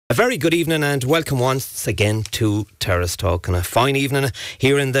A very good evening and welcome once again to Terrace Talk, and a fine evening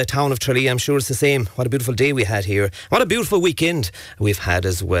here in the town of Tralee. I'm sure it's the same. What a beautiful day we had here. What a beautiful weekend we've had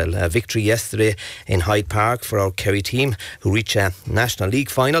as well. A victory yesterday in Hyde Park for our Kerry team, who reach a National League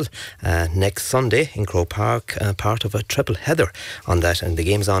Final next Sunday in Croke Park, part of a triple header on that, and the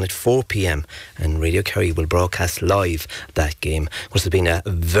game's on at 4 p.m. and Radio Kerry will broadcast live that game. Of course, it's been a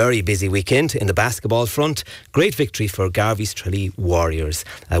very busy weekend in the basketball front. Great victory for Garvey's Tralee Warriors,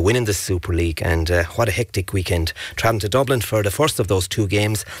 winning the Super League, and what a hectic weekend. Travelling to Dublin for the first of those two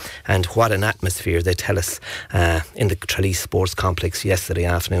games, and what an atmosphere, they tell us, in the Tralee Sports Complex yesterday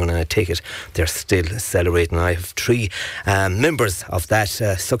afternoon, and I take it they're still celebrating. I have three members of that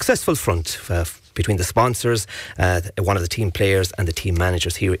successful front between the sponsors, one of the team players and the team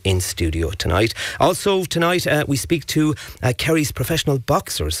managers here in studio tonight. Also tonight we speak to Kerry's professional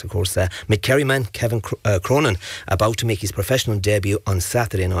boxers. Of course, Kerryman Kevin Cronin about to make his professional debut on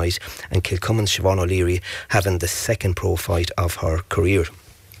Saturday night, and Kilcummin's Siobhan O'Leary having the second pro fight of her career.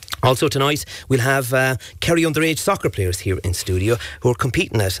 Also tonight we'll have Kerry underage soccer players here in studio who are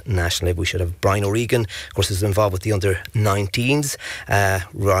competing at national level. We should have Brian O'Regan, of course, is involved with the under-19s,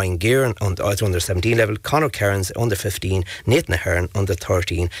 Ryan Gearan at under-17 level, Conor Cairns under 15, Nathan Ahern under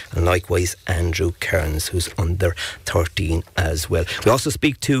 13, and likewise Andrew Cairns, who's under 13 as well. We also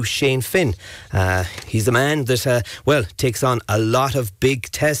speak to Shane Finn. He's the man that takes on a lot of big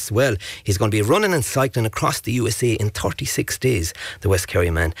tests. Well, he's going to be running and cycling across the USA in 36 days, the West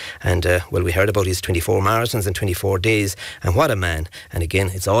Kerry man. And we heard about his 24 marathons in 24 days, and what a man. And again,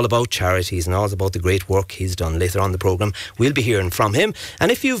 it's all about charities and all about the great work he's done. Later on in the programme we'll be hearing from him.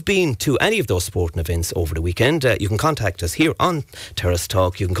 And if you've been to any of those sporting events over the weekend, you can contact us here on Terrace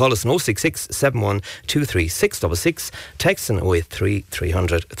Talk. You can call us on 066 71 23 666, text on 083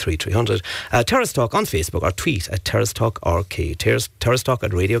 300 3300, Terrace Talk on Facebook, or tweet at Terrace Talk RK, Terrace Talk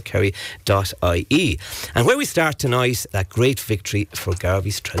at radiokerry.ie. And where we start tonight, that great victory for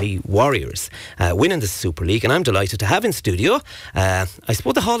Garvey's Tralee Warriors, winning the Super League, and I'm delighted to have in studio I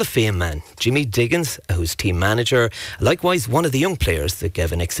suppose the Hall of Fame man, Jimmy Diggins, who's team manager, likewise one of the young players that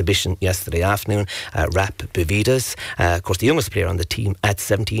gave an exhibition yesterday afternoon, Rap Bevidas, of course the youngest player on the team at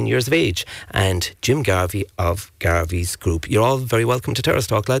 17 years of age, and Jim Garvey of Garvey's group. You're all very welcome to Terrace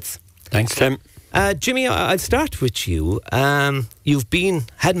Talk, lads. Thanks, Tim. Jimmy, I'll start with you. You've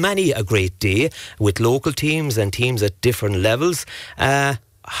had many a great day with local teams and teams at different levels.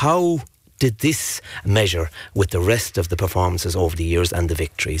 How did this measure with the rest of the performances over the years and the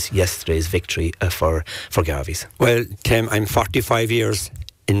victories? Yesterday's victory for Garvey's. Well, Tim, I'm 45 years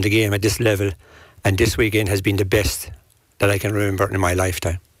in the game at this level, and this weekend has been the best that I can remember in my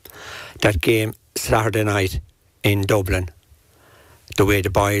lifetime. That game Saturday night in Dublin, the way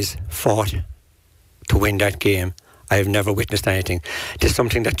the boys fought to win that game, I have never witnessed anything. There's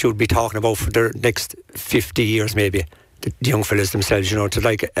something that you'll be talking about for the next 50 years maybe. The young fellas themselves, to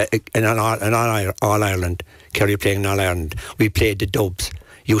like in All-Ireland, Kerry playing in All-Ireland. We played the Dubs,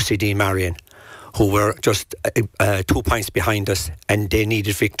 UCD Marion, who were just 2 points behind us, and they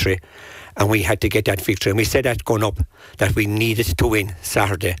needed victory, and we had to get that victory. And we said that going up, that we needed to win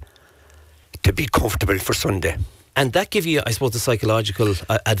Saturday to be comfortable for Sunday. And that gave you, I suppose, the psychological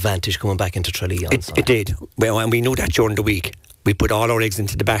advantage coming back into Tralee on Sunday. It did. Well, and we knew that during the week. We put all our eggs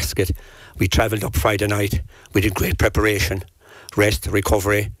into the basket. We travelled up Friday night. We did great preparation, rest,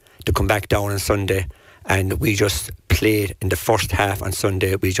 recovery, to come back down on Sunday. And we just played in the first half on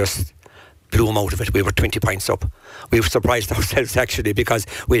Sunday. We just blew them out of it. We were 20 points up. We were surprised ourselves, actually, because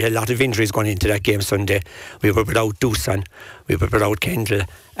we had a lot of injuries going into that game Sunday. We were without Doosan, we were without Kendall,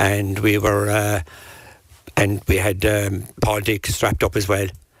 and we were... and we had Paul Dick strapped up as well.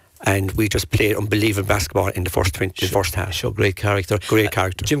 And we just played unbelievable basketball in the first half. Sure, great character. Great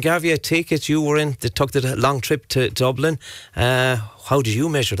character. Jim Garvey, I take it you were took the long trip to Dublin. How did you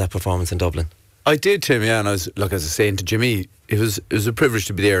measure that performance in Dublin? I did, Tim, yeah, and I was saying to Jimmy, it was a privilege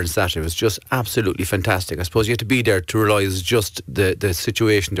to be there on Saturday. It was just absolutely fantastic. I suppose you had to be there to realise just the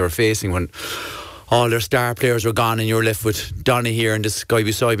situation they were facing when all their star players were gone, and you're left with Donny here and this guy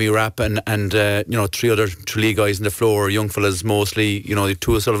beside me, Rap, and three other Tralee guys on the floor, young fellas mostly,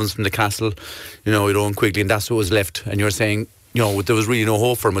 two O'Sullivans from the Castle, Owen Quigley, and that's what was left. And you're saying, there was really no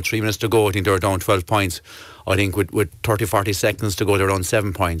hope for them with 3 minutes to go. I think they were down 12 points. I think with 30-40 seconds to go, they were down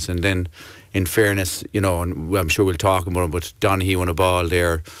 7 points, and then in fairness, you know, and I'm sure we'll talk about it, but Donaghy won a ball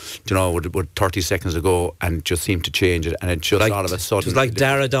there, you know, with 30 seconds to go, and just seemed to change it, and it just all of a sudden. It was like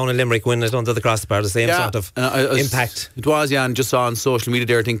Dara down in Limerick winning it under the crossbar, the same sort of impact. It was, yeah, and just saw on social media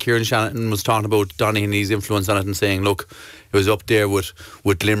there, I think Kieran Shannon was talking about Donaghy and his influence on it, and saying, look, it was up there with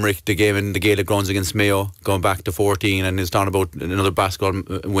Limerick, the game in the Gaelic grounds against Mayo, going back to 14, and he was talking about another basketball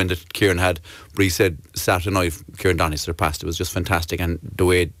win that Kieran had, but he said Saturday night Kieran Donaghy surpassed. It was just fantastic, and the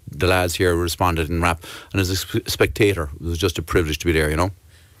way the lads here responded in Rap, and as a spectator, it was just a privilege to be there, you know.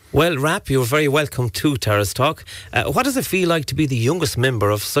 Well, Rap, you're very welcome to Terrace Talk. What does it feel like to be the youngest member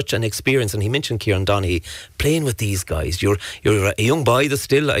of such an experience? And he mentioned Kieran Donaghy, playing with these guys. You're a young boy that's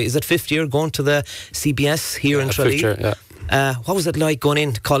still, is it fifth year, going to the CBS here in Tralee? Fifth year, yeah. What was it like going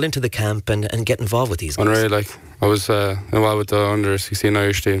in, call into the camp and get involved with these guys? Unreal, like, I was involved with the under 16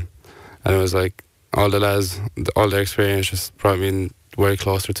 Irish team, and it was like all the lads, all their experience just brought me in way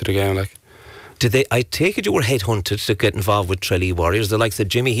closer to the game, like. I take it you were headhunted to get involved with Tralee Warriors? The likes of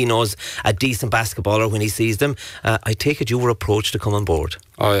Jimmy, he knows a decent basketballer when he sees them. I take it you were approached to come on board?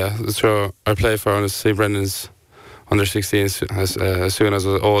 Oh yeah, so I played for St. Brendan's under 16s as soon as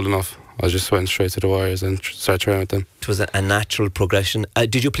I was old enough. I just went straight to the Warriors and started training with them. It was a natural progression.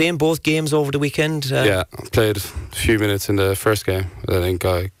 Did you play in both games over the weekend? Yeah, I played a few minutes in the first game. I think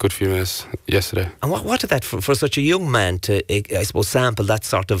got a good few minutes yesterday. And what did that, for such a young man to, I suppose, sample that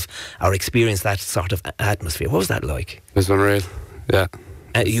sort of, or experience that sort of atmosphere? What was that like? It was unreal, yeah.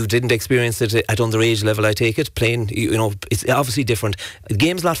 You didn't experience it at underage level, I take it? Playing, you know, it's obviously different. The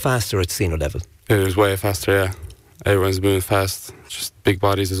game's a lot faster at senior level. It was way faster, yeah. Everyone's moving fast, just big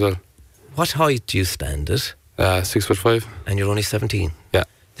bodies as well. What height do you stand at? 6'5". And you're only 17? Yeah.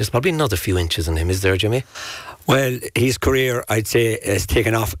 There's probably another few inches in him, is there, Jimmy? Well, his career, I'd say, has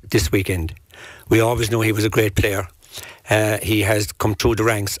taken off this weekend. We always knew he was a great player. He has come through the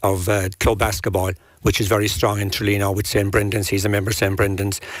ranks of club basketball, which is very strong in Tralee now with St. Brendan's. He's a member of St.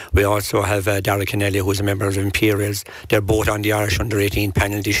 Brendan's. We also have Darragh Kennelly, who's a member of Imperials. They're both on the Irish under-18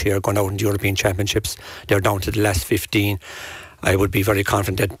 panel this year, going out in the European Championships. They're down to the last 15. I would be very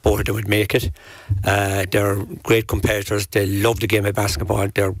confident that both of them would make it. They're great competitors. They love the game of basketball.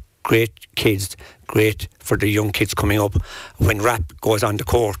 They're great kids, great for the young kids coming up. When Rap goes on the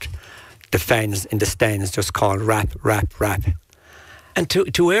court, the fans in the stands just call Rap, Rap, Rap. And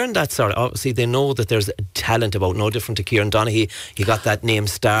to earn that sort of, obviously they know that there's talent about, no different to Kieran Donaghy. He got that name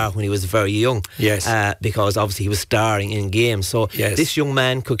Star when he was very young. Yes. Because obviously he was starring in games. So yes, this young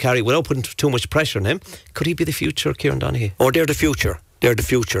man could carry, without putting too much pressure on him, could he be the future Kieran Donaghy? Oh, they're the future. They're the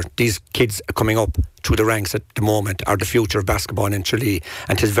future. These kids coming up through the ranks at the moment are the future of basketball in Tralee,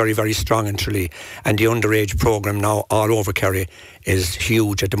 and it is very, very strong in Tralee. And the underage programme now all over Kerry is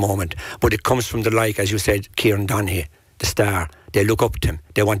huge at the moment. But it comes from the like, as you said, Kieran Donaghy, the star. They look up to him.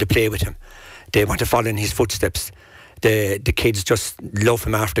 They want to play with him. They want to follow in his footsteps. The kids just love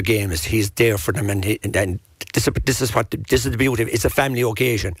him after games. He's there for them, and this is the beauty of it. It's a family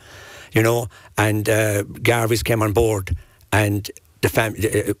occasion, you know. And Garvey's came on board, and the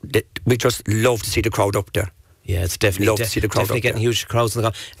family. We just love to see the crowd up there. Yeah, it's definitely getting huge crowds in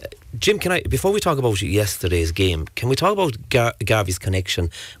the Jim, before we talk about yesterday's game, can we talk about Garvey's connection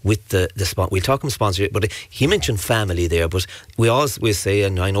with the sponsor? We'll talk about sponsorship, but he mentioned family there. But we always say,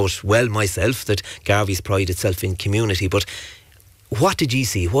 and I know it well myself, that Garvey's pride itself in community. But what did you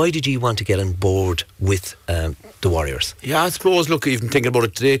see? Why did you want to get on board with the Warriors? Yeah, I suppose, look, even thinking about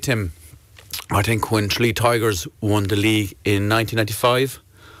it today, Tim, I think when Tralee Tigers won the league in 1995,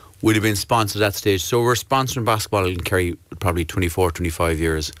 we'd have been sponsored at that stage. So we're sponsoring basketball in Kerry probably 24, 25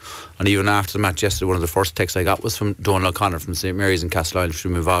 years. And even after the match yesterday, one of the first texts I got was from Donal O'Connor from St. Mary's in Castleinel, which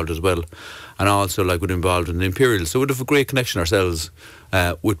we're involved as well. And also we're involved in the Imperial. So we'd have a great connection ourselves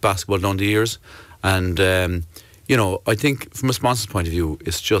with basketball down the years. And, you know, I think from a sponsor's point of view,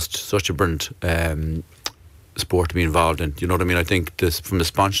 it's just such a brilliant sport to be involved in. You know what I mean? I think this, from the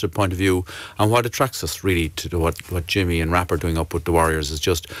sponsorship point of view, and what attracts us really to what Jimmy and Rap are doing up with the Warriors is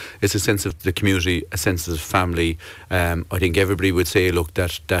just, it's a sense of the community, a sense of family. I think everybody would say, look,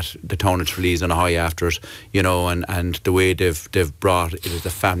 that the town of Tralee is on a high after it, you know, and the way they've brought it is a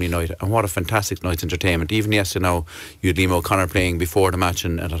family night, and what a fantastic night's entertainment. Even yesterday now, you had Liam O'Connor playing before the match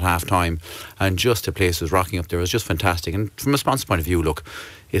and at half time, and just the place was rocking up there. It was just fantastic. And from a sponsor point of view, look,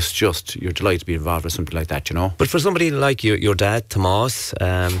 it's just, you're delighted to be involved with something like that, you know. But for somebody like your dad, Tomas,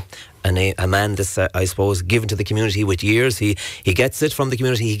 and a man that's, I suppose, given to the community with years, he gets it from the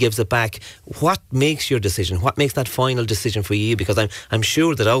community, he gives it back. What makes your decision? What makes that final decision for you? Because I'm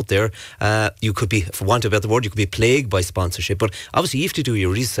sure that out there, you could be, for want of a better word, you could be plagued by sponsorship. But obviously you have to do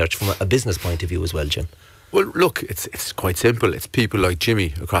your research from a business point of view as well, Jim. Well, look, it's quite simple. It's people like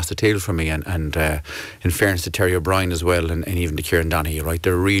Jimmy across the table from me, and in fairness to Terry O'Brien as well, and even to Kieran Donaghy, right?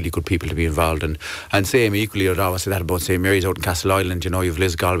 They're really good people to be involved in. And same equally, I'd always say that about St Mary's out in Castle Island. You've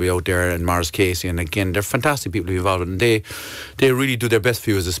Liz Galway out there and Mars Casey, and again, they're fantastic people to be involved in. And they really do their best for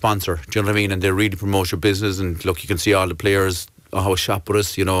you as a sponsor. Do you know what I mean? And they really promote your business. And look, you can see all the players how shop with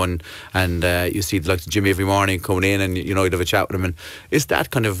us, and you see like Jimmy every morning coming in, and you'd have a chat with him, and it's that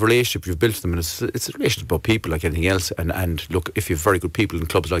kind of relationship you've built with them, and it's a relationship about people like anything else. And look, if you've very good people in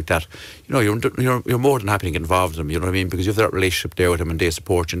clubs like that, you're more than happy to get involved in them. You know what I mean? Because you have that relationship there with them, and they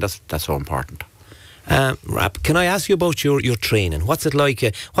support you, and that's so important. Rap, can I ask you about your training? What's it like?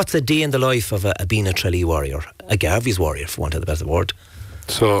 What's a day in the life of being a Tralee Warrior, a Garvey's Warrior, for want of the better word?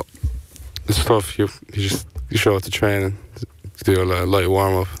 So the stuff you show up to training. Do a light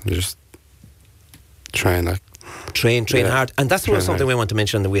warm up and just train hard, and that's something we want to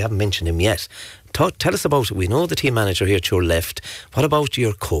mention that we haven't mentioned him yet. Tell us about it. We know the team manager here to your left. What about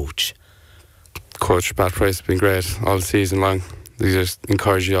your coach? Coach Pat Price has been great all the season long. He just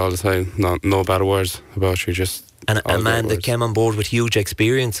encourage you all the time. No bad words about you. Just and a man that came on board with huge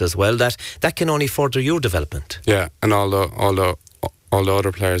experience as well. That can only further your development. Yeah, and all the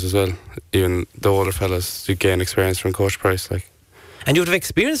other players as well. Even the older fellas, you gain experience from Coach Price, like. And you would have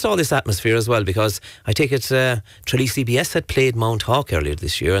experienced all this atmosphere as well, because I take it Tralee CBS had played Mount Hawk earlier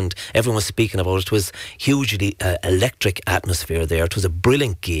this year, and everyone was speaking about it. It was hugely electric atmosphere there. It was a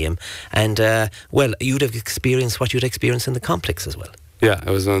brilliant game, and you'd have experienced what you'd experienced in the complex as well. Yeah,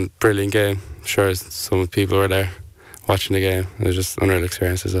 it was a brilliant game. I'm sure some people were there watching the game. It was just an unreal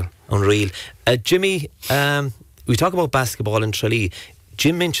experience as well. Unreal. Jimmy, we talk about basketball in Tralee.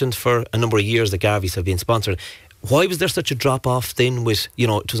 Jim mentioned for a number of years that Garveys have been sponsored. Why was there such a drop off then with,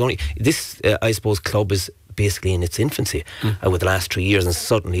 it was only this, I suppose, club is basically in its infancy with the last 3 years, and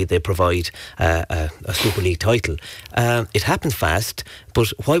suddenly they provide a Super League title. It happened fast,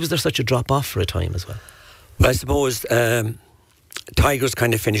 but why was there such a drop off for a time as well? Well, I suppose Tigers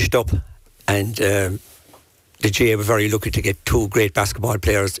kind of finished up, and the GA were very lucky to get two great basketball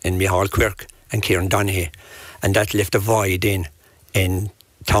players in Micheál Quirk and Kieran Donaghy, and that left a void in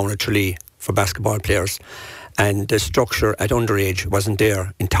town of Tralee for basketball players. And the structure at Underage wasn't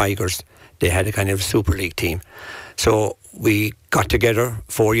there in Tigers. They had a kind of Super League team. So we got together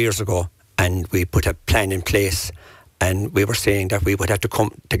 4 years ago and we put a plan in place, and we were saying that we would have to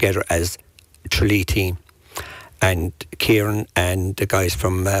come together as a Tralee team. And Kieran and the guys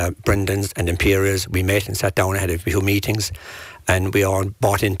from Brendan's and Imperial's, we met and sat down and had a few meetings, and we all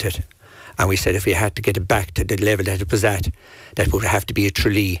bought into it. And we said if we had to get it back to the level that it was at, that would have to be a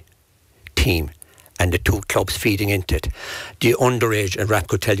Tralee team, and the two clubs feeding into it. The underage, and Rap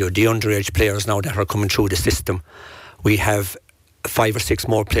could tell you, the underage players now that are coming through the system, we have 5 or 6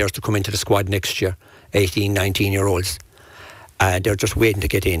 more players to come into the squad next year, 18, 19-year-olds. They're just waiting to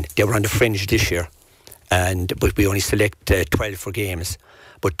get in. They were on the fringe this year, but we only select 12 for games.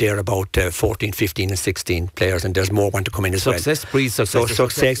 But they're about 14, 15 and 16 players, and there's more want to come in as well. Success breeds success. So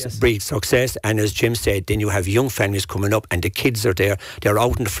success breeds success, and as Jim said, then you have young families coming up, and the kids are there. They're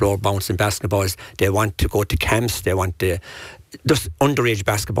out on the floor bouncing basketballs. They want to go to camps. They want to... Just underage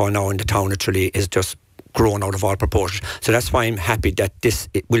basketball now in the town of Tralee is just grown out of all proportion. So that's why I'm happy that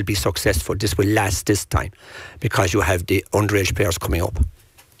it will be successful. This will last this time, because you have the underage players coming up.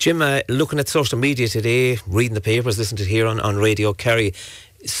 Jim, looking at social media today, reading the papers, listening to it here on Radio Kerry,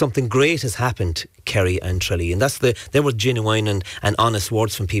 something great has happened, Kerry and Tralee, and there were genuine and honest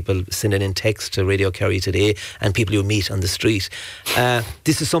words from people sending in text to Radio Kerry today, and people you meet on the street.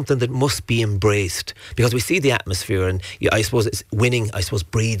 This is something that must be embraced, because we see the atmosphere, and I suppose it's winning, I suppose,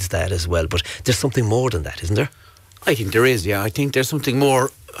 breeds that as well, but there's something more than that, isn't there? I think there is, yeah. I think there's something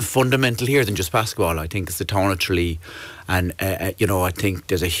more fundamental here than just basketball. I think it's the town of Tralee, and I think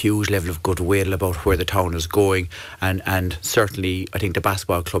there's a huge level of goodwill about where the town is going, and certainly I think the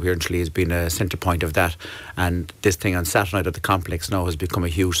basketball club here in Tralee has been a centre point of that, and this thing on Saturday night at the complex now has become a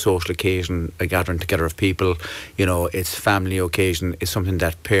huge social occasion, a gathering together of people. It's family occasion. It's something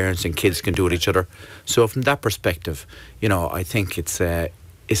that parents and kids can do with each other. So from that perspective, I think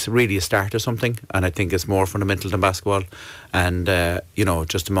it's really a start of something, and I think it's more fundamental than basketball. And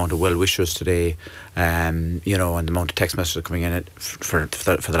just the amount of well wishers today, and the amount of text messages coming in for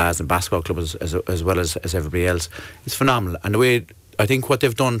the lads in basketball club as well as everybody else, it's phenomenal. And the way I think what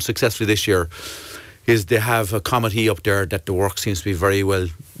they've done successfully this year is they have a committee up there that the work seems to be very well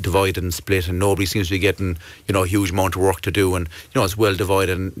divided and split, and nobody seems to be getting a huge amount of work to do, and it's well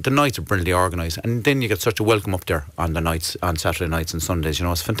divided, and the nights are brilliantly organised, and then you get such a welcome up there on the nights, on Saturday nights and Sundays.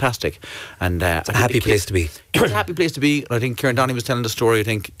 It's fantastic, and it's a happy place to be. It's a happy place to be. I think Kieran Donaghy was telling the story. I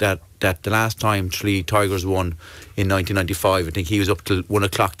think that that the last time Tralee Tigers won in 1995, I think he was up till 1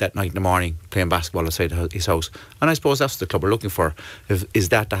 o'clock that night in the morning playing basketball outside his house. And I suppose that's what the club are looking for. Is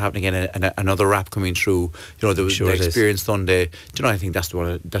that to happen again? And another rap coming through, the experience Sunday. I think that's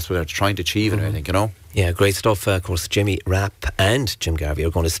what they're trying to achieve. I think, Yeah, great stuff. Of course, Jimmy Rapp and Jim Garvey are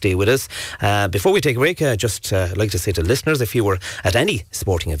going to stay with us. Before we take a break, just like to say to listeners, if you were at any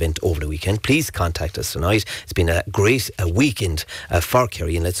sporting event over the weekend, please contact us tonight. It's been a great weekend for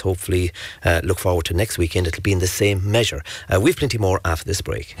Kerry, and let's hopefully look forward to next weekend. It'll be in the same measure. We've plenty more after this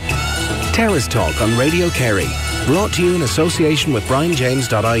break. Terrace Talk on Radio Kerry, brought to you in association with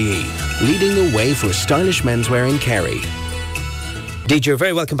BrianJames.ie, leading the way for stylish menswear in Kerry. DJ, you're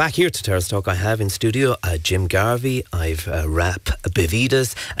very welcome back here to Terrace Talk. I have in studio Jim Garvey, I've Rap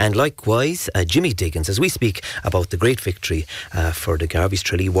Bevidas, and likewise Jimmy Diggins, as we speak about the great victory for the Garvey's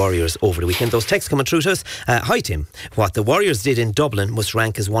Tralee Warriors over the weekend. Those texts coming through to us. Hi Tim, what the Warriors did in Dublin must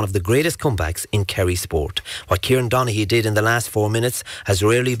rank as one of the greatest comebacks in Kerry sport. What Kieran Donaghy did in the last 4 minutes has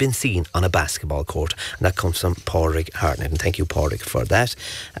rarely been seen on a basketball court. And that comes from Pádraig Hartnett, and thank you Pádraig for that.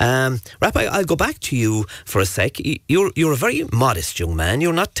 Rap, I'll go back to you for a sec. You're a very modest young man.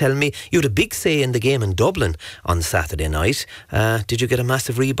 You're not telling me you had a big say in the game in Dublin on Saturday night. Did you get a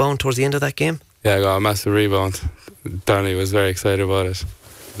massive rebound towards the end of that game? Yeah, I got a massive rebound. Donny was very excited about it.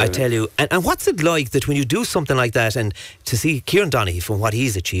 I tell you, and what's it like that when you do something like that, and to see Kieran Donaghy from what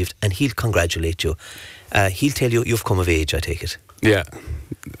he's achieved, and he'll congratulate you, he'll tell you you've come of age, I take it. Yeah,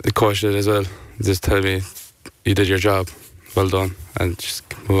 the coach did as well. Just tell me you did your job, well done, and just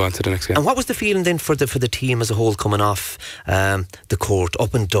move on to the next game. And what was the feeling then for the team as a whole coming off the court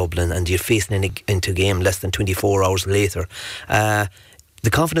up in Dublin, and you're facing into a game less than 24 hours later? The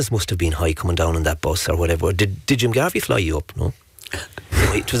confidence must have been high coming down on that bus or whatever. Did Jim Garvey fly you up? No?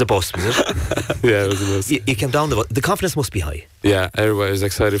 It was a bus, was it? Yeah, it was a bus. You came down the bus. The confidence must be high. Yeah, everybody was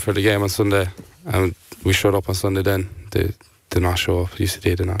excited for the game on Sunday, and we showed up on Sunday then. They did not show up.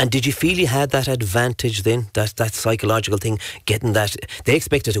 UCD did not. And did you feel you had that advantage then, that psychological thing, getting that? They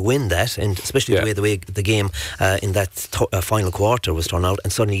expected to win that, and especially the way the game in that final quarter was turned out,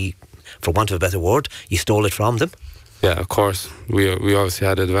 and suddenly, for want of a better word, you stole it from them. Yeah, of course. We obviously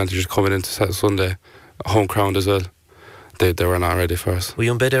had advantages coming into Sunday. Home crowd as well. They were not ready for us. Were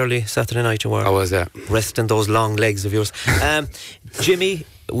you in bed early Saturday night? You were? I was, yeah. Resting those long legs of yours. Jimmy,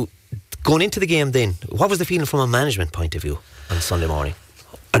 going into the game then, what was the feeling from a management point of view on Sunday morning?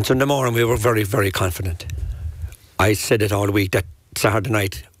 On Sunday morning we were very, very confident. I said it all week that Saturday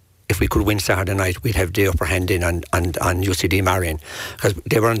night, if we could win Saturday night, we'd have the upper hand in on UCD Marion, because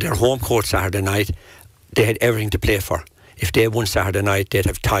they were on their home court Saturday night. They had everything to play for. If they won Saturday night, they'd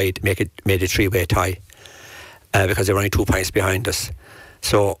have made a three-way tie, because they were only 2 points behind us.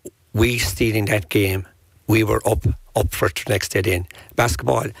 So we stealing that game, we were up for the next day in.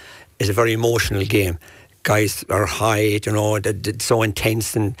 Basketball is a very emotional game. Guys are high, they're so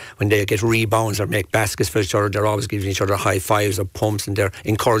intense, and when they get rebounds or make baskets for each other, they're always giving each other high fives or pumps, and they're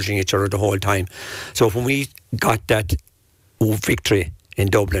encouraging each other the whole time. So when we got that victory in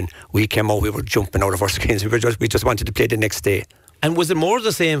Dublin, we came out, we were jumping out of our skins. We just wanted to play the next day. And was it more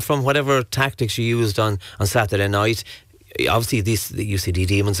the same from whatever tactics you used on Saturday night? Obviously, the UCD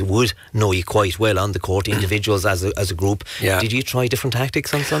Demons would know you quite well on the court, individuals as a group. Yeah. Did you try different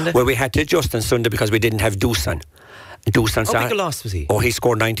tactics on Sunday? Well, we had to adjust on Sunday because we didn't have Dusan. How big a loss was he? Oh, he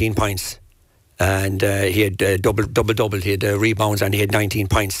scored 19 points. And he had double. He had rebounds, and he had 19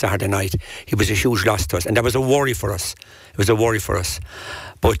 points Saturday night. He was a huge loss to us, and that was a worry for us. It was a worry for us.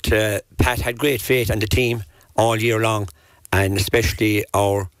 But Pat had great faith in the team all year long, and especially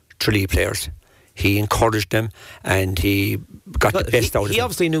our Tralee players. He encouraged them, and he got the best out of them. He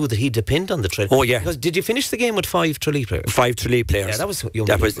obviously knew that he'd depend on the Tralee. Oh yeah. Because did you finish the game with 5 Tralee players? 5 Tralee players. Yeah,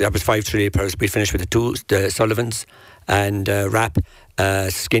 that was 5 Tralee players. We finished with the Sullivans and Rap,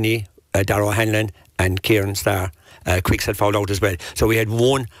 Skinny, Darrow Hanlon, and Kieran Starr. Quicks had fouled out as well. So we had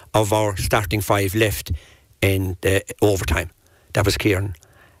one of our starting 5 left in overtime. That was Kieran,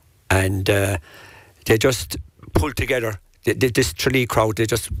 and they just pulled together. This Tralee crowd, they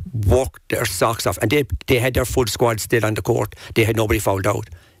just walked their socks off, and they had their full squad still on the court. They had nobody fouled out.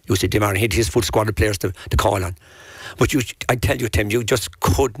 You see, Demar had his full squad of players to call on. But I tell you, Tim, you just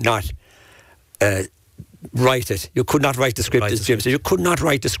could not write it. You could not write the script, as Jim said. You could not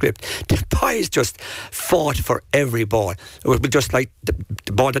write the script. The boys just fought for every ball. It was just like the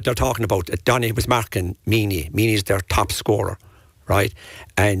ball that they're talking about. Donny was marking Meany. Meany's their top scorer, right?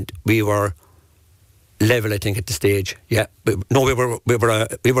 And we were level, I think, at the stage. Yeah, no, we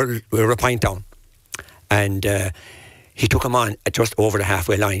were a point down, and he took him on just over the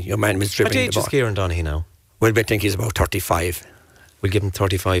halfway line. Your man was dribbling the ball. What age is Kieran Donaghy now? Well, I think he's about 35. We'll give him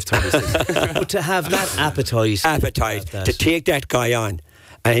 35, 36. But to have that appetite to take that guy on,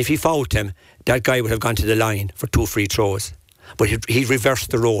 and if he fouled him, that guy would have gone to the line for 2 free throws. But he reversed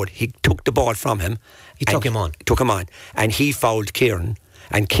the road. He took the ball from him. He took him on. And he fouled Kieran,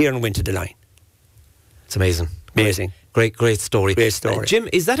 and Kieran went to the line. It's amazing. Great story. Great story. Jim,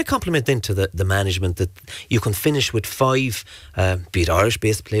 is that a compliment then to the management that you can finish with 5, be it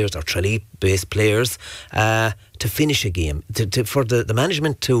Irish-based players or Tralee-based players, to finish a game, for the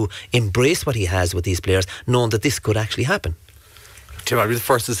management to embrace what he has with these players, knowing that this could actually happen? Tim, I'll be the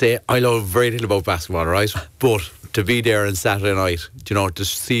first to say I know very little about basketball, right? But to be there on Saturday night, to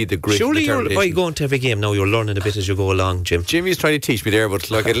see the grit. Surely by going to every game now, you're learning a bit as you go along, Jim. Jimmy's trying to teach me there, but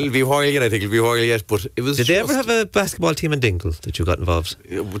it'll be a while yet. I think it'll be a while yet. But it was. Did they ever have a basketball team in Dingle that you got involved?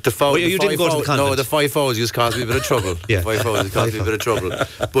 With the foul, you didn't go to the convent. No, the 5 fouls just caused me a bit of trouble. Yeah. 5 fouls just caused me a bit of trouble.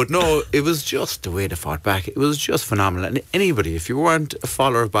 But no, it was just the way they fought back. It was just phenomenal. And anybody, if you weren't a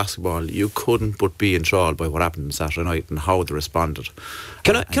follower of basketball, you couldn't but be enthralled by what happened on Saturday night and how they responded.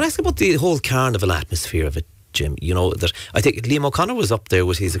 Can I ask about the whole carnival atmosphere of it, Jim? That I think Liam O'Connor was up there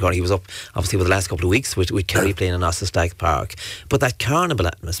with his car. He was up obviously with the last couple of weeks with Kerry playing in Ossestag Park. But that carnival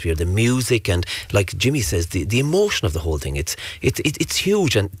atmosphere, the music, and like Jimmy says, the emotion of the whole thing, it's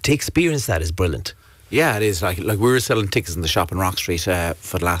huge, and to experience that is brilliant. Yeah, it is. Like we were selling tickets in the shop in Rock Street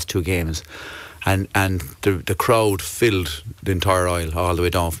for the last 2 games. And the crowd filled the entire aisle all the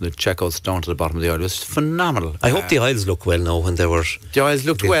way down from the checkouts down to the bottom of the aisle. It was phenomenal. I hope the aisles look well now when they were... The aisles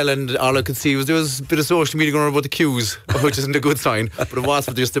looked well, and all I could see was there was a bit of social media going on about the queues, which isn't a good sign, but it was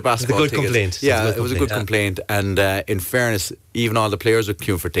for just the basketball tickets. Complaint. Yeah, it was a good complaint. And in fairness, even all the players were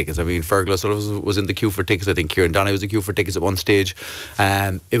queuing for tickets. I mean, Fergal was in the queue for tickets. I think Kieran Donnelly was in the queue for tickets at one stage.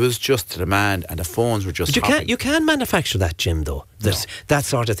 It was just the demand, and the phones were just... But you can manufacture that, Jim, though. That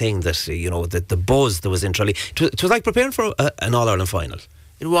sort of thing, that the buzz that was in Tralee. It was like preparing for an All-Ireland final.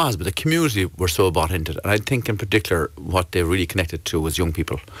 It was, but the community were so bought into it. And I think in particular what they really connected to was young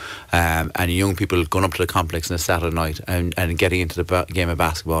people. And young people going up to the complex on a Saturday night and getting into the game of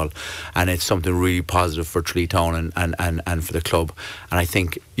basketball. And it's something really positive for Tralee Town and for the club. And I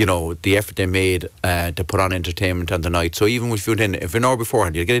think, the effort they made to put on entertainment on the night. So even if you went in, if an hour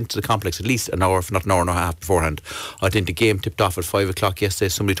beforehand, you'd get into the complex at least an hour, if not an hour and a half beforehand. I think the game tipped off at 5 o'clock yesterday.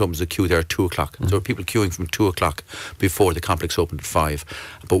 Somebody told me there was a queue there at 2 o'clock. So there were people queuing from 2 o'clock before the complex opened at 5.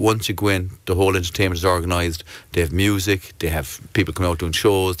 But once you go in, the whole entertainment is organised. They have music, they have people coming out doing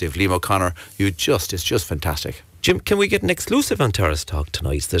shows, they have Liam O'Connor. It's just fantastic. Jim, can we get an exclusive on Terrace Talk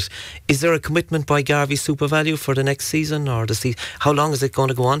tonight? Is there a commitment by Garvey Super Value for the next season, or how long is it going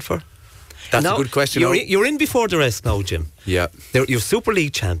to go on for? That's a good question. You're in before the rest now, Jim. Yeah. You're Super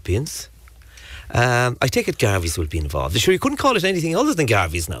League champions. I take it Garvey's will be involved. Sure, you couldn't call it anything other than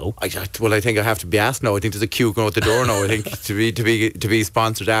Garvey's now. I think I have to be asked now. I think there's a queue going out the door now. I think to be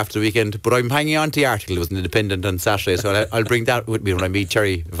sponsored after the weekend. But I'm hanging on to the article. It was an independent on Saturday, so I'll bring that with me when I meet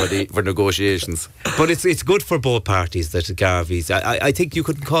Kerry for negotiations. But it's good for both parties that Garvey's. I think you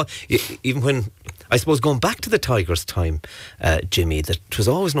couldn't call, even when, I suppose, going back to the Tigers' time, Jimmy, that it was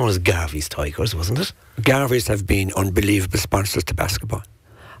always known as Garvey's Tigers, wasn't it? Garvey's have been unbelievable sponsors to basketball.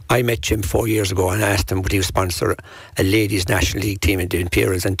 I met Jim 4 years ago and asked him would he sponsor a ladies' National League team in the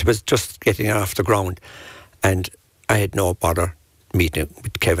Imperials, and it was just getting off the ground. And I had no bother meeting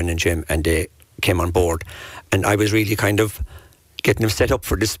with Kevin and Jim, and they came on board. And I was really kind of getting them set up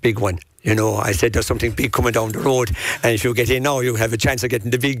for this big one. I said there's something big coming down the road, and if you get in now, you have a chance of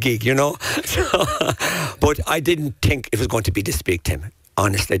getting the big gig, But I didn't think it was going to be this big, Tim.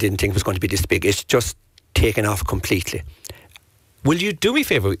 Honestly, I didn't think it was going to be this big. It's just taken off completely. Will you do me a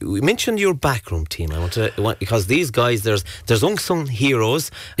favour? We mentioned your backroom team. Because these guys, there's unsung heroes.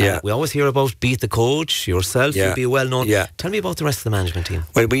 Yeah. We always hear about Beat the Coach, yourself. Yeah. You'll be well known. Yeah. Tell me about the rest of the management team.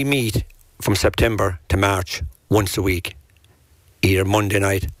 Well, we meet from September to March once a week, either Monday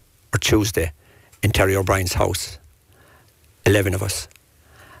night or Tuesday in Terry O'Brien's house. 11 of us.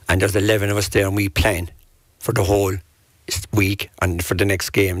 And there's 11 of us there, and we plan for the whole week and for the next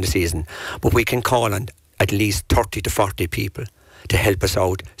game of the season. But we can call on at least 30 to 40 people to help us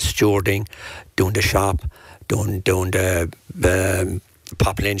out, stewarding, doing the shop, doing the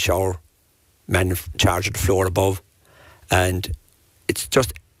popping in shower, man in charge of the floor above. And it's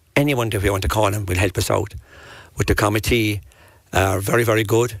just anyone that we want to call on will help us out. With the committee, very, very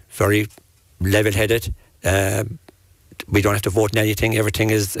good, very level-headed. We don't have to vote on anything.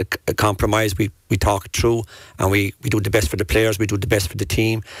 Everything is a compromise. We talk it through, and we do the best for the players, we do the best for the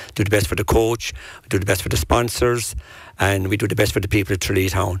team, do the best for the coach, we do the best for the sponsors, and we do the best for the people at Tralee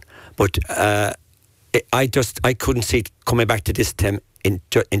Town. But I couldn't see it coming back to this, Tim, in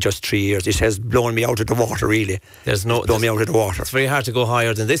just 3 years. It has blown me out of the water, really. Blown me out of the water. It's very hard to go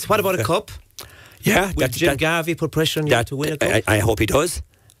higher than this. What about a cup? Yeah. Will Jim Garvey put pressure on you to win a cup? I hope he does.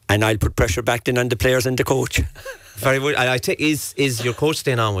 And I'll put pressure back then on the players and the coach. Very well. I take is your coach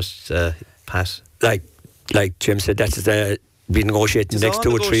staying on with Pat? Like Jim said, that's be negotiating the next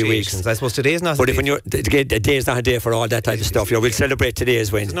 2 or 3 weeks. I suppose today is not. But if the day is not a day for all that type of stuff, we'll celebrate today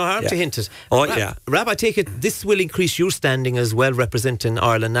as well. There's no harm to hint it. Rab, I take it this will increase your standing as well, representing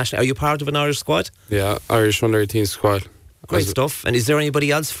Ireland nationally. Are you part of an Irish squad? Yeah, Irish under-18 squad. Great stuff. And is there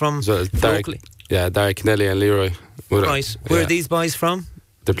anybody else from locally? Yeah, Derek Kennelly and Leroy. Right. Where are these boys from?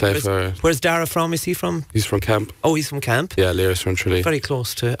 They play for... Where's Dara from? Is he from? He's from Camp. Oh, he's from Camp? Yeah, Leroy's from Tralee. Very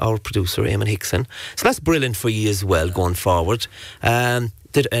close to our producer, Eamon Hickson. So that's brilliant for you as well, going forward. And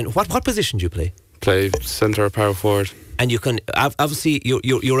what position do you play? Play centre or power forward. And you can... Obviously,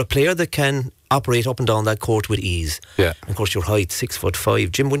 you're a player that can operate up and down that court with ease. Yeah. And of course, your height,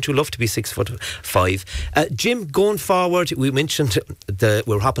 6'5". Jim, wouldn't you love to be 6'5"? Jim, going forward, we mentioned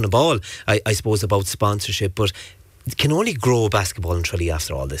we're hopping a ball, I suppose, about sponsorship, but it can only grow basketball in Tralee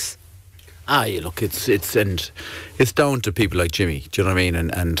after all this. Yeah, look, it's down to people like Jimmy. Do you know what I mean?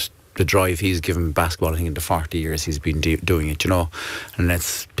 And the drive he's given basketball, I think in the 40 years he's been doing it, you know, and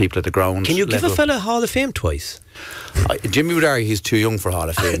that's people at the ground. Can you give a fella Hall of Fame twice? Jimmy would argue he's too young for Hall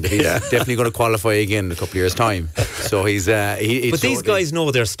of Fame. He's definitely going to qualify again in a couple of years' time. So he's. But these guys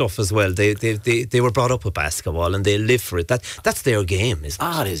know their stuff as well. They were brought up with basketball and they live for it. That's their game, isn't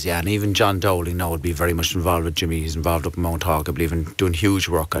it? It is, yeah. And even John Dowling now would be very much involved with Jimmy. He's involved up in Mount Hog, I believe, and doing huge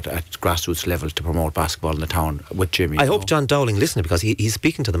work at grassroots level to promote basketball in the town with Jimmy. I hope John Dowling listening, because he's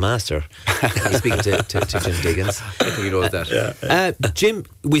speaking to the master. He's speaking to Jim Diggins. I think he knows that. Jim,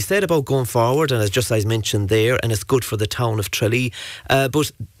 we said about going forward, and as just as mentioned there, and it's good for the town of Tralee,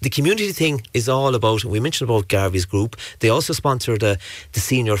 but the community thing is all about, we mentioned about Garvey's group, they also sponsor the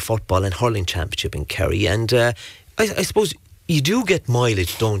senior football and hurling championship in Kerry, and I suppose you do get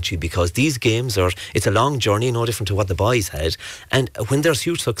mileage, don't you, because these games it's a long journey, no different to what the boys had, and when there's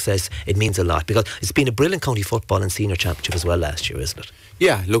huge success it means a lot, because it's been a brilliant county football and senior championship as well last year, isn't it?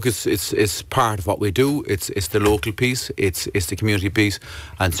 Yeah, look, it's part of what we do. It's the local piece, it's the community piece,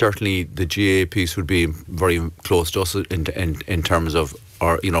 and certainly the GA piece would be very close to us in terms of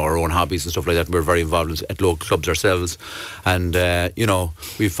our own hobbies and stuff like that. We're very involved at local clubs ourselves, and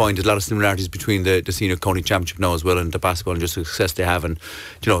we find a lot of similarities between the senior county championship now as well and the basketball and just the success they have, and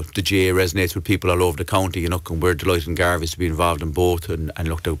the GA resonates with people all over the county, and we're delighted in Garvey's to be involved in both, and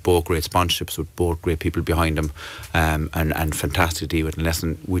looked at both great sponsorships with both great people behind them, and fantastic to deal with. Unless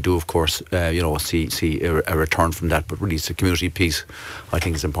we do, of course, see a return from that, but really it's the community piece I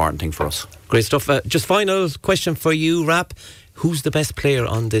think is an important thing for us. Great stuff. Just final question for you, Rap. Who's the best player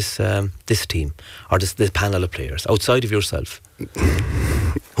on this team, or this panel of players outside of yourself?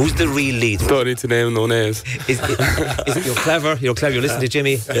 Who's the real leader? Don't need to name no names. You're clever. You're listening to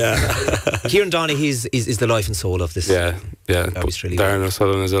Jimmy. Yeah. Kieran Donaghy is the life and soul of this. Yeah. Darren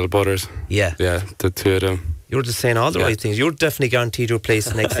O'Sullivan is little brothers. Yeah. Yeah, the two of them. You're just saying all the right things. You're definitely guaranteed your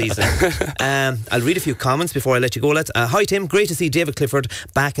place next season. I'll read a few comments before I let you go, lads. Hi Tim, great to see David Clifford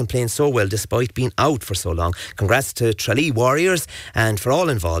back and playing so well despite being out for so long. Congrats to Tralee Warriors and for all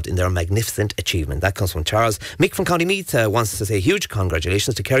involved in their magnificent achievement. That comes from Charles. Mick from County Meath wants to say huge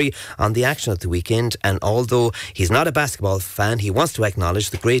congratulations to Kerry on the action of the weekend, and although he's not a basketball fan, he wants to acknowledge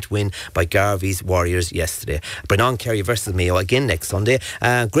the great win by Garvey's Warriors yesterday. Brennan Kerry versus Mayo again next Sunday.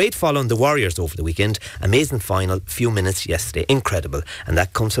 Great following the Warriors over the weekend. Amazing final few minutes yesterday, incredible. And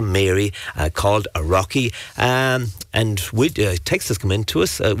that comes from Mary, called a Rocky, and with text has come in to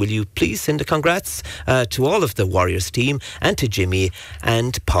us. Will you please send a congrats to all of the Warriors team and to Jimmy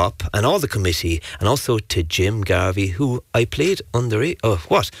and Pop and all the committee, and also to Jim Garvey, who I played under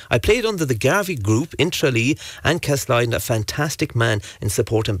I played under the Garvey group in Tralee and Castleiden, a fantastic man in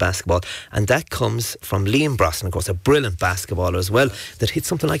supporting basketball. And that comes from Liam Brosnan, of course, a brilliant basketballer as well, that hit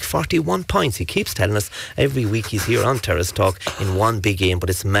something like 41 points. He keeps telling us every week he's here on Terrace Talk in one big game, but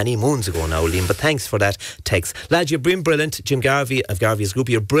it's many moons ago now, Liam. But thanks for that text. Lads, you've been brilliant. Jim Garvey of Garvey's group,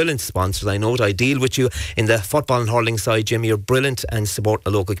 you're brilliant sponsors. I know it. I deal with you in the football and hurling side, Jim. You're brilliant and support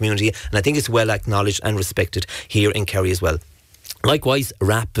the local community, and I think it's well acknowledged and respected here in Kerry as well. Likewise,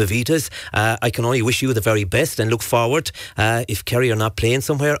 Rap Bevidas, I can only wish you the very best and look forward. If Kerry are not playing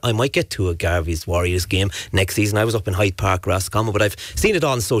somewhere, I might get to a Garvey's Warriors game next season. I was up in Hyde Park, Roscommon, but I've seen it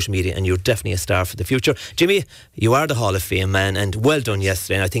all on social media, and you're definitely a star for the future. Jimmy, you are the Hall of Fame man, and well done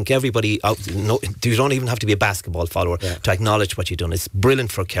yesterday. And I think everybody you don't even have to be a basketball follower to acknowledge what you've done. It's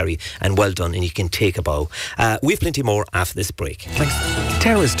brilliant for Kerry, and well done, and you can take a bow. We've plenty more after this break. Thanks.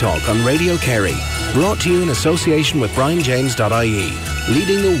 Terrace Talk on Radio Kerry, brought to you in association with BrianJames.ie.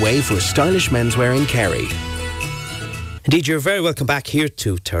 leading the way for stylish menswear in Kerry. Indeed, you're very welcome back here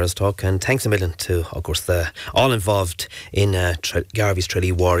to Terrace Talk, and thanks a million to, of course, all involved in Garvey's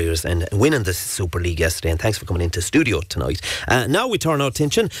Tralee Warriors and winning the Super League yesterday, and thanks for coming into studio tonight. Now we turn our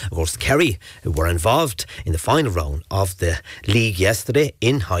attention, of course, Kerry, who were involved in the final round of the league yesterday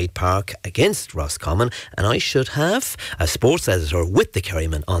in Hyde Park against Roscommon, and I should have a sports editor with the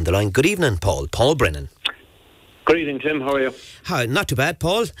Kerryman on the line. Good evening, Paul Brennan. Good evening, Tim. How are you? Hi, not too bad,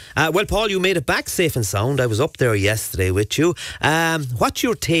 Paul. Well, Paul, you made it back safe and sound. I was up there yesterday with you. What's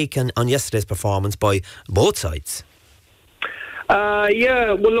your take on yesterday's performance by both sides?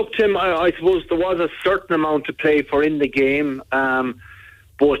 Yeah, well, look, Tim, I suppose there was a certain amount to play for in the game.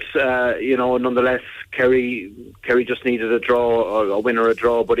 But, nonetheless, Kerry just needed a draw, or a win or a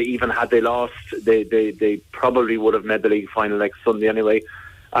draw. But even had they lost, they probably would have made the league final next Sunday anyway.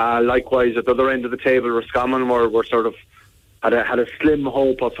 Likewise, at the other end of the table, Roscommon were sort of had a slim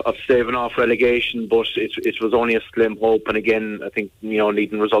hope of staving off relegation, but it was only a slim hope. And again, I think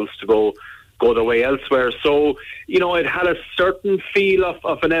needing results to go their way elsewhere. So it had a certain feel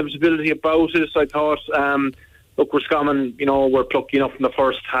of inevitability about it. I thought, look, Roscommon, were plucky enough in the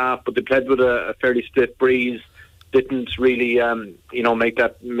first half, but they played with a fairly stiff breeze. Didn't really, make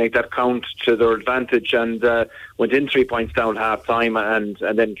that count to their advantage, and went in 3 points down half time, and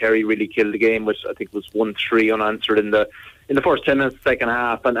then Kerry really killed the game, which I think was 1-3 unanswered in the first 10 minutes, second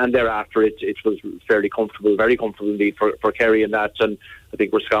half, and thereafter it was fairly comfortable, very comfortable indeed for Kerry in that, and I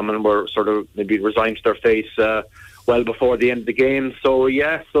think Roscommon were sort of maybe resigned to their face well before the end of the game. So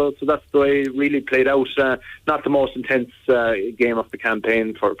so that's the way it really played out. Not the most intense game of the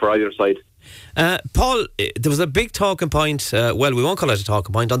campaign for either side. Paul, there was a big talking point, well, we won't call it a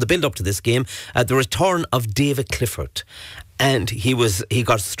talking point, on the build-up to this game, the return of David Clifford. And he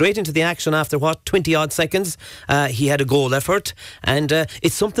got straight into the action after 20-odd seconds. He had a goal effort, and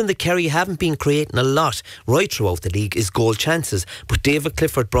it's something that Kerry haven't been creating a lot right throughout the league, is goal chances. But David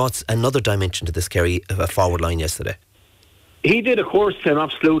Clifford brought another dimension to this Kerry forward line yesterday. He did, of course, Tim,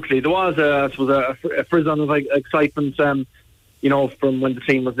 absolutely. There was a frisson of excitement, from when the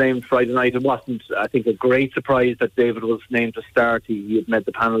team was named Friday night. It wasn't, I think, a great surprise that David was named to start. He had made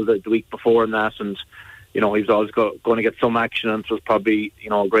the panel the week before and that, and he was always going to get some action, and it was probably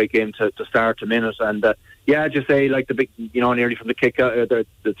a great game to start him in it. And just say, like, the big, nearly from the kick, the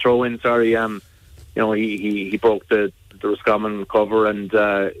throw in. Sorry, he broke the Roscommon cover, and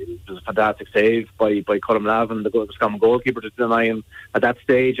it was a fantastic save by Colm Lavin, the Roscommon goalkeeper, to deny him at that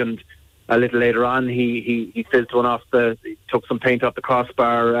stage. And a little later on, he fizzed one off took some paint off the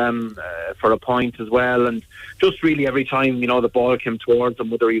crossbar for a point as well. And just really every time, the ball came towards him,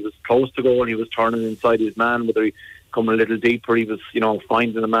 whether he was close to goal and he was turning inside his man, whether he coming a little deeper, he was,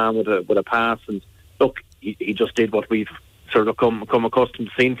 finding a man with a pass. And look, he just did what we've sort of come accustomed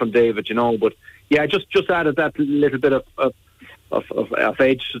to seeing from David, But yeah, just added that little bit of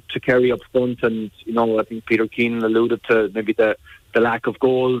edge to Kerry up front. And, I think Peter Keenan alluded to maybe the lack of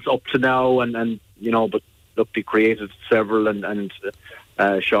goals up to now, and but look, they created several, and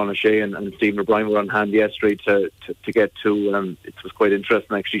Sean O'Shea and Stephen O'Brien were on hand yesterday to get to. It was quite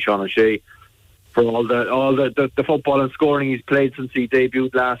interesting, actually. Sean O'Shea, for all the football and scoring he's played since he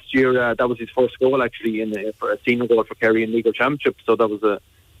debuted last year, that was his first goal actually for a senior goal for Kerry in Legal Championship. So that was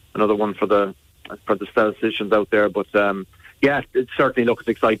another one for the statisticians out there, but. It certainly looks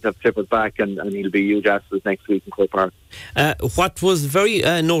exciting to have Clifford back, and he'll be a huge asset next week in Croke Park. What was very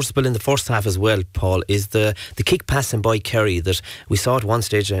noticeable in the first half as well, Paul, is the kick passing by Kerry that we saw at one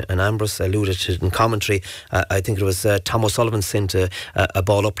stage, and Ambrose alluded to it in commentary. I think it was Tom O'Sullivan sent a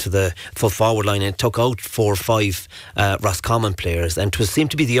ball up to the full forward line, and it took out 4 or 5 Roscommon players, and it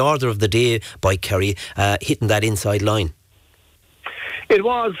seemed to be the order of the day by Kerry hitting that inside line. It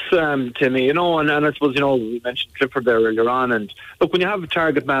was, Timmy, and I suppose, we mentioned Clifford there earlier on, and look, when you have a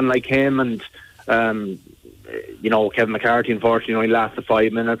target man like him, and, Kevin McCarthy, unfortunately, he lasted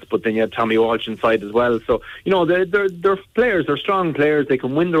 5 minutes, but then you had Tommy Walsh inside as well, so, they're players, they're strong players, they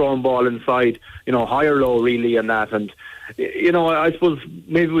can win their own ball inside, high or low, really, and that, and, I suppose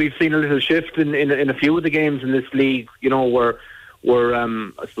maybe we've seen a little shift in a few of the games in this league, where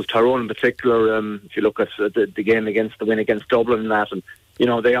I suppose Tyrone in particular, if you look at the game the win against Dublin and that, and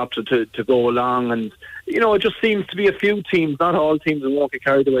they opted to go along, and it just seems to be a few teams, not all teams, that won't get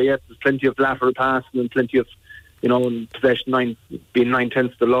carried away yet. There's plenty of lateral passing and plenty of possession being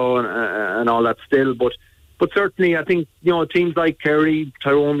 9/10 the law and all that still, but certainly I think teams like Kerry,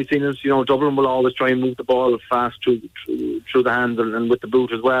 Tyrone, we've seen as Dublin will always try and move the ball fast through the hands and with the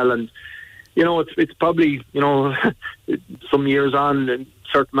boot as well, and it's probably, some years on, and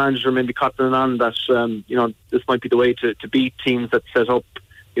certain manager may be cottoning on that, this might be the way to beat teams that set up,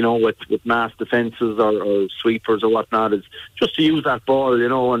 with mass defences or sweepers or whatnot, is just to use that ball,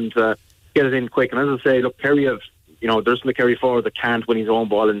 and get it in quick. And as I say, look, Kerry have, there's the Kerry forward that can't win his own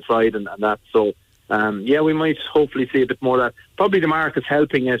ball inside and that. So, we might hopefully see a bit more of that. Probably the mark is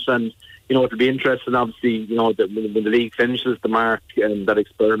helping it, and it'll be interesting. Obviously, that when the league finishes, the mark and that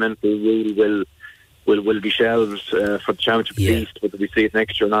experimental rule will be shelved for the championship at least. Whether we see it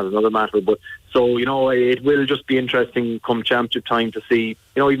next year or not, another matter. But so it will just be interesting come championship time to see.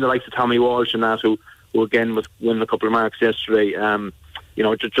 Even the likes of Tommy Walsh and that, who again was winning a couple of marks yesterday.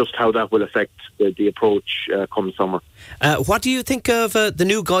 Just how that will affect the approach come summer. What do you think of the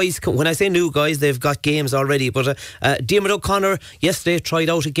new guys? When I say new guys, they've got games already, but Diarmuid O'Connor yesterday tried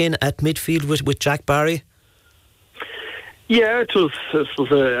out again at midfield with Jack Barry. Yeah, it was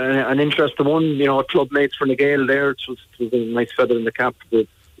an interesting one. Club mates for Nagale there. It was a nice feather in the cap for the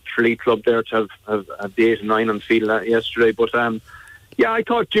Tralee club there to have the 8 and 9 on the field yesterday. But I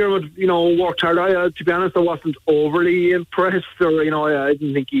thought Diarmuid, worked hard. To be honest, I wasn't overly impressed, or I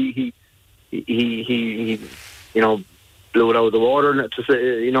didn't think he blew it out of the water. To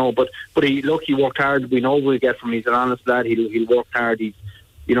say, but he worked hard. We know what we get from him. He's an honest lad. He'll work hard. He's,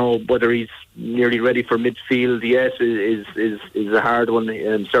 whether he's nearly ready for midfield yet is a hard one.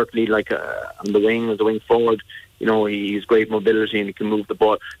 And certainly, like on the wing, as a wing forward, he's great mobility and he can move the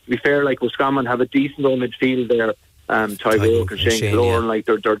ball. To be fair, like Roscommon have a decent old midfield there. Tygo and Shane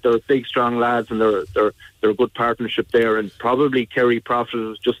Clore, they're big, strong lads, and they're a good partnership there. And probably Kerry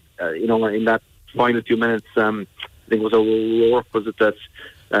profited just in that final few minutes. I think it was O'Rourke, was it,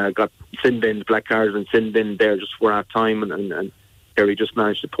 that got sin bin, black cards and sin bin there just for half time, and Kerry just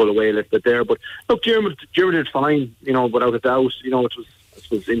managed to pull away a little bit there. But look, Diarmuid did fine, without a doubt. It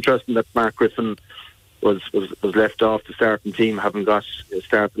was interesting that Mark Griffin was left off the starting team, having got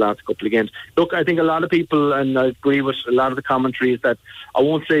started the last couple of games. Look, I think a lot of people, and I agree with a lot of the commentary, is that I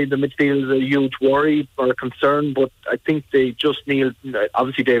won't say the midfield is a huge worry or a concern, but I think they just need,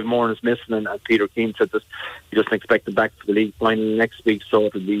 obviously David Moran is missing, and Peter Keane said that he doesn't expect him back for the league final next week, so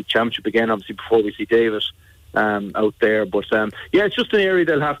it'll be championship again, obviously, before we see David out there. But it's just an area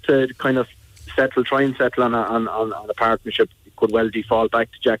they'll have to kind of try and settle on a partnership. Could well default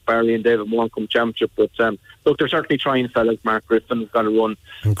back to Jack Barry and David Moran come championship, but look, they're certainly trying fellas. Mark Griffin's got a run,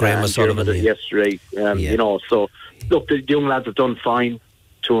 and Graham O'Sullivan yesterday. So look, the young lads have done fine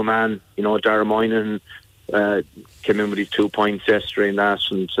to a man. Dara Moynihan came in with his 2 points yesterday in that,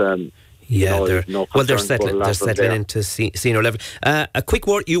 and they're settling into senior level. A quick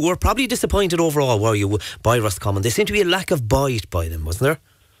word: you were probably disappointed overall, were you, by Roscommon? There seemed to be a lack of bite by them, wasn't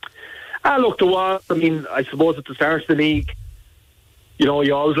there? Look, there was. I mean, I suppose at the start of the league, you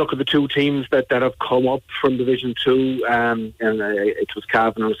always look at the two teams that have come up from Division 2, and it was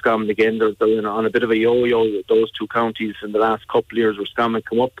Cavan and Roscommon again. They're on a bit of a yo-yo, those two counties. In the last couple of years, Roscommon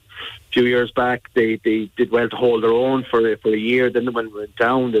come up. A few years back, they did well to hold their own for a year. Then when they went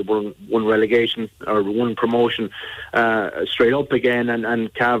down, they won relegation or one promotion straight up again,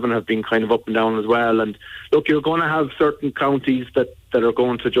 and Cavan have been kind of up and down as well. And look, you're going to have certain counties that are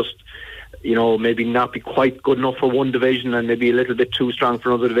going to just, maybe not be quite good enough for one division and maybe a little bit too strong for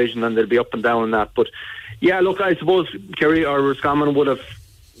another division, and they'll be up and down in that. But look, I suppose Kerry or Roscommon would have,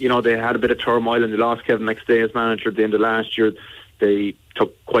 they had a bit of turmoil and they lost Kevin McStay as manager at the end of last year. They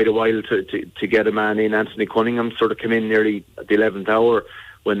took quite a while to get a man in. Anthony Cunningham sort of came in nearly at the 11th hour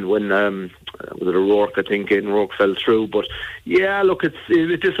when was it O'Rourke, I think, and O'Rourke fell through. But look,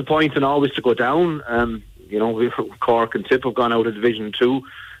 it's disappointing always to go down. Cork and Tip have gone out of Division 2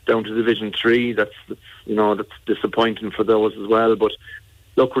 down to Division 3. That's disappointing for those as well. But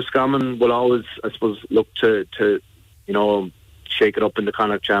look, Roscommon will always, I suppose, look to shake it up in the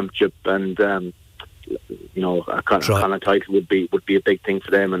Connacht Championship, and a Connacht title would be a big thing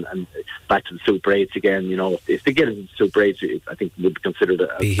for them, and back to the Super 8s again. If they get into the Super 8s, I think it would be considered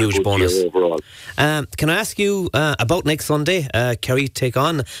a huge bonus overall. Can I ask you about next Sunday? Kerry take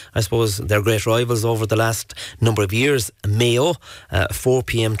on, I suppose, their great rivals over the last number of years, Mayo, 4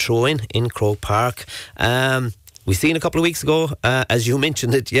 p.m. throw-in in Croke Park. We seen a couple of weeks ago, as you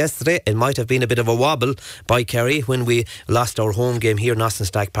mentioned it yesterday, it might have been a bit of a wobble by Kerry when we lost our home game here in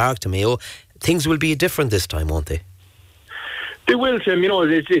Austinstack Park to Mayo. Things will be different this time, won't they? They will, Tim.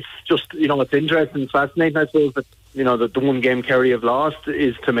 It's just, it's interesting, it's fascinating, I suppose, that, the one game Kerry have lost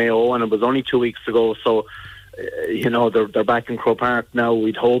is to Mayo, and it was only 2 weeks ago, so, they're back in Croke Park now.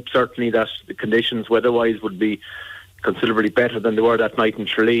 We'd hope, certainly, that the conditions weather-wise would be considerably better than they were that night in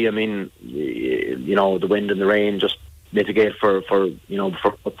Tralee. I mean, the wind and the rain just mitigate for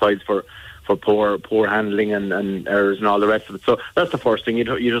both sides for poor handling and errors and all the rest of it. So that's the first thing.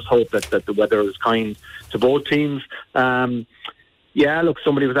 You just hope that the weather is kind to both teams. Look,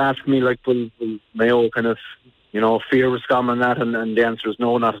 somebody was asking me, like, will Mayo kind of, fear Roscommon and that, and the answer is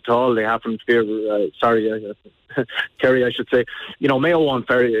no, not at all. They haven't fear. Kerry, I should say. Mayo won't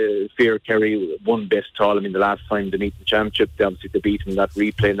fear Kerry one bit at all. I mean, the last time they meet the championship, they beat them in that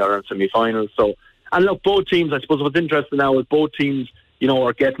replay in their semi-final. So, and look, both teams, I suppose what's interesting now is both teams,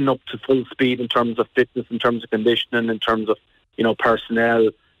 are getting up to full speed in terms of fitness, in terms of conditioning, in terms of, personnel.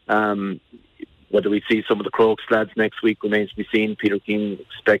 Whether we see some of the Crokes lads next week remains to be seen. Peter Keane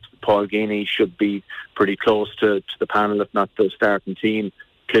expects Paul Gainey should be pretty close to the panel, if not the starting team.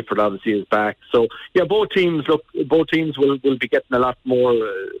 Clifford obviously is back. So, both teams will be getting a lot more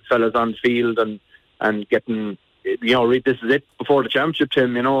fellas on field and getting, this is it before the championship,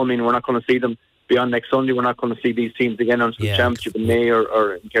 Tim. I mean, we're not going to see them beyond next Sunday. We're not going to see these teams again until the championship in May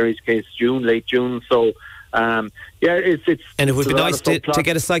or in Kerry's case, late June. So, it's and it would be nice to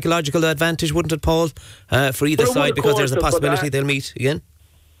get a psychological advantage, wouldn't it, Paul, for either side, because there's a possibility they'll meet again?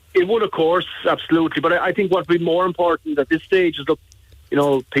 It would, of course, absolutely. But I think what would be more important at this stage is, look,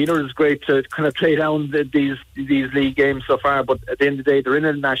 Peter is great to kind of play down these league games so far, but at the end of the day, they're in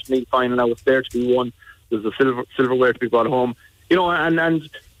a National League Final now. It's there to be won. There's a silverware to be brought home. And a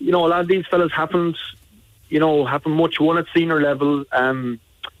lot of these fellas haven't much won at senior level.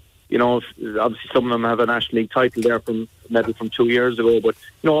 Obviously some of them have a National League title there from medal from 2 years ago, but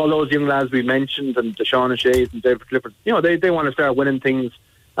all those young lads we mentioned, and Sean O'Shea and David Clifford, they want to start winning things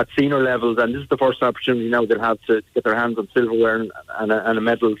at senior levels, and this is the first opportunity now they'll have to get their hands on silverware and a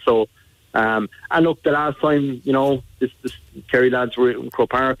medal. So, and look, the last time, this Kerry lads were in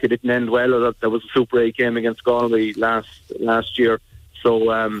Croke Park, it didn't end well. There was a Super 8 game against Galway last year.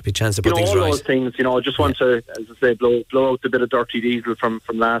 So, big chance to put things all right. those things, I just want to, as I say, blow out a bit of dirty diesel from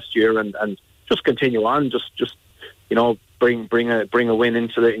last year and just continue on. Just bring a win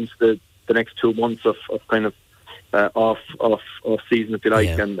into the next 2 months of kind of off season, if you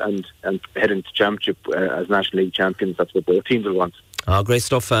like, and head into championship as National League champions. That's what both teams will want. Oh, great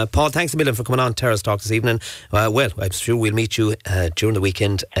stuff. Paul, thanks a million for coming on Terrace Talk this evening. I'm sure we'll meet you during the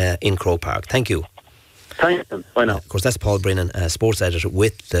weekend in Croke Park. Thank you. Thanks, bye now. Of course, that's Paul Brennan, sports editor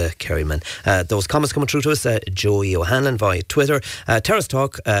with the Kerryman. Those comments coming through to us, Joey O'Hanlon via Twitter. Terrace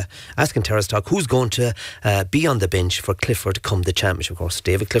Talk, asking Terrace Talk, who's going to be on the bench for Clifford come the championship? Of course,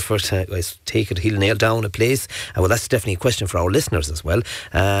 David Clifford, I take it he'll nail down a place. Well, that's definitely a question for our listeners as well.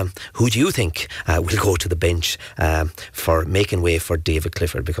 Who do you think will go to the bench for making way for David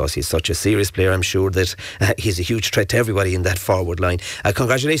Clifford? Because he's such a serious player, I'm sure that he's a huge threat to everybody in that forward line.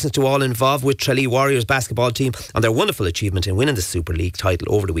 Congratulations to all involved with Tralee Warriors basketball team on their wonderful achievement in winning the Super League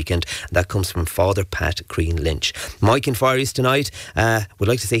title over the weekend. And that comes from Father Pat Crean Lynch. Mike in Fires tonight would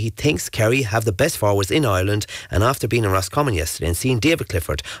like to say he thinks Kerry have the best forwards in Ireland, and after being in Roscommon yesterday and seeing David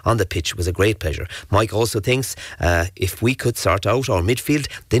Clifford on the pitch was a great pleasure. Mike also thinks if we could sort out our midfield,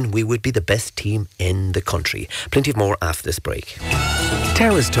 then we would be the best team in the country. Plenty of more after this break.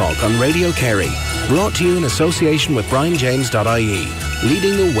 Terrace Talk on Radio Kerry, brought to you in association with BrianJames.ie,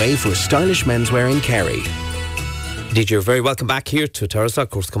 leading the way for stylish menswear in Kerry. Indeed, you're very welcome back here to Terrace. Of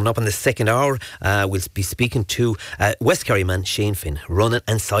course, coming up in the second hour, we'll be speaking to West Kerry man Shane Finn, running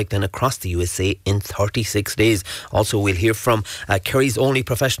and cycling across the USA in 36 days. Also, we'll hear from Kerry's only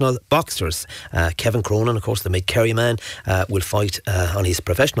professional boxers. Kevin Cronin, of course, the mid-Kerryman, will fight on his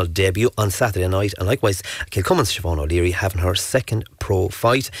professional debut on Saturday night. And likewise, Kilcummin's Siobhan O'Leary having her second pro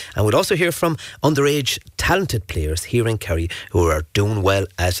fight. And we'll also hear from underage talented players here in Kerry who are doing well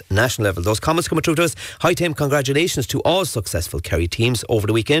at national level. Those comments coming through to us. Hi Tim, congratulations to all successful Kerry teams over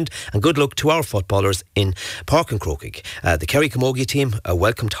the weekend, and good luck to our footballers in Park and Croquig. The Kerry Camogie team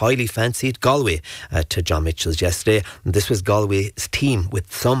welcomed highly fancied Galway to John Mitchell's yesterday. This was Galway's team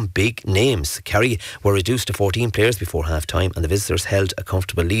with some big names. Kerry were reduced to 14 players before half time, and the visitors held a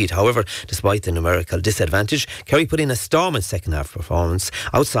comfortable lead. However, despite the numerical disadvantage, Kerry put in a storming second half performance,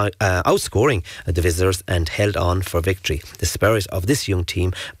 outscoring the visitors and held on for victory. The spirit of this young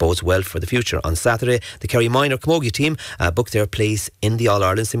team bodes well for the future. On Saturday, the Kerry minor Camogie team booked their place in the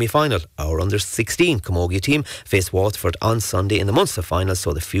All-Ireland semi-final. Our under-16 Camogie team face Waterford on Sunday in the Munster final,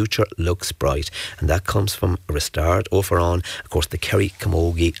 so the future looks bright. And that comes from Restard O'Ferran, of course, the Kerry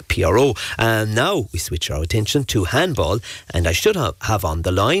Camogie PRO. And now we switch our attention to handball, and I should have on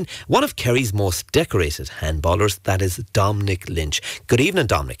the line one of Kerry's most decorated handballers, that is Dominick Lynch. Good evening,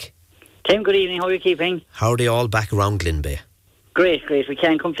 Dominick. Tim, good evening. How are you keeping? How are they all back around Glenbeigh? Great. We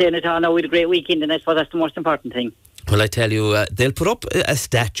can't complain at all. Now we had a great weekend, and I suppose that's the most important thing. Well, I tell you, they'll put up a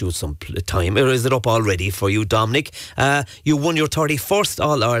statue some time, or is it up already for you, Dominic? You won your 31st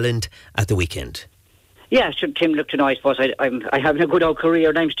All-Ireland at the weekend. Yeah, sure, Tim, look, I suppose I'm having a good old career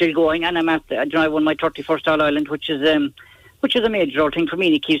and I'm still going, and I won my 31st All-Ireland, which is a major thing for me,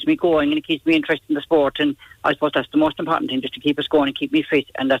 and it keeps me going and it keeps me interested in the sport, and I suppose that's the most important thing, just to keep us going and keep me fit,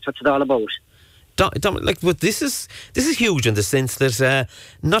 and that's what it's all about. But this is huge in the sense that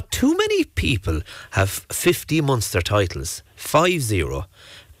not too many people have 50 Munster titles. 50.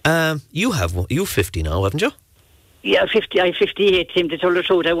 You've 50 now, haven't you? Yeah, 50. I 58. Tim, to tell the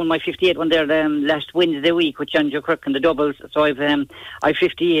truth, I won my 58 one there last Wednesday week with John Joe Kirk in the doubles. So I've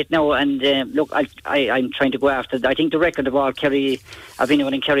 58 now, and look, I'm trying to go after. I think the record of all Kerry of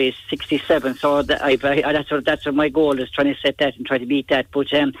anyone in Kerry is 67. So that's what my goal is, trying to set that and try to beat that.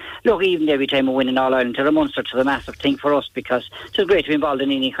 But look, even every time I win in All Ireland to the Munster, it's a massive thing for us, because it's great to be involved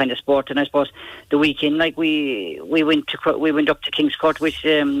in any kind of sport. And I suppose the weekend, like we went up to King's Court, which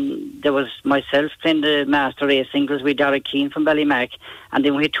there was myself playing the Master Race singles with Derek Keane from Ballymac, and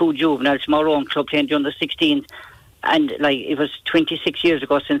then we had two juveniles from our own club playing the under 16s, and like it was 26 years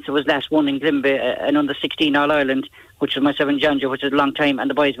ago since there was last one in Glimby, an under 16 All Ireland, which was myself and John Joe, which is a long time, and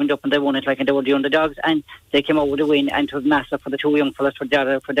the boys went up and they won it, and they were the underdogs, and they came out with a win, and it was massive for the two young fellas, for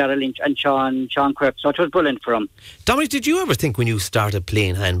Darragh Lynch and Sean Quirk, so it was brilliant for them. Dominic, did you ever think when you started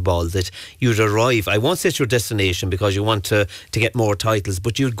playing handball that you'd arrive, I won't say it's your destination because you want to get more titles,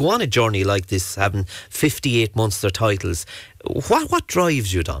 but you'd go on a journey like this, having 58 Munster titles? What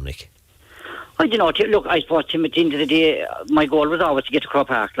drives you, Dominic? I don't know. Look, I suppose, Tim, at the end of the day, my goal was always to get to Croke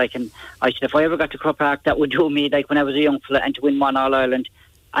Park. And I said, if I ever got to Croke Park, that would do me, when I was a young fella, and to win one All Ireland.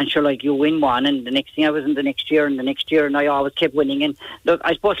 And sure, you win one, and the next thing I was in the next year, and I always kept winning. And look,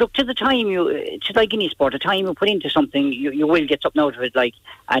 I suppose, to the time it's like any sport, the time you put into something, you will get something out of it.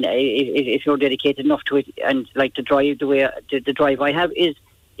 And if you're dedicated enough to it, and the drive I have is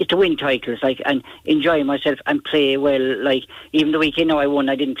to win titles, and enjoy myself and play well. Even the weekend now I won,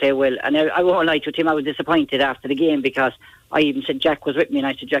 I didn't play well, and I won't lie to him, I was disappointed after the game, because I even said, Jack was with me, and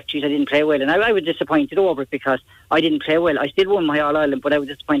I said, Jack, geez, I didn't play well, and I was disappointed over it because I didn't play well. I still won my All Ireland, but I was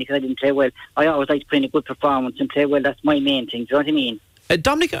disappointed because I didn't play well. I always like to put in a good performance and play well. That's my main thing. Do you know what I mean?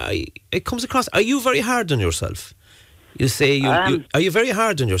 Dominic, it comes across, are you very hard on yourself? You say are you very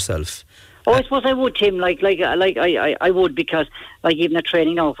hard on yourself? Oh, I suppose I would, Tim. I would, because even at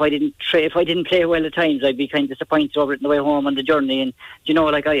training now, if I didn't play well at times, I'd be kind of disappointed over it on the way home on the journey. And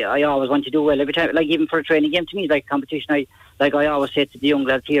I always want to do well every time. Even for a training game, to me, competition, I always say to the young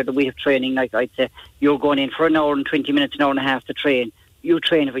lads here that we have training. I'd say, you're going in for an hour and 20 minutes, an hour and a half to train. You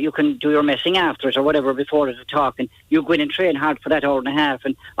train, if you can do your messing after it or whatever before it, talk, and you go in and train hard for that hour and a half.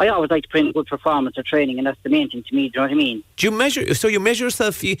 And I always like to bring a good performance or training, and that's the main thing to me. Do you know what I mean? Do you measure? So you measure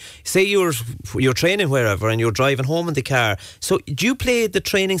yourself. Say you're training wherever, and you're driving home in the car. So do you play the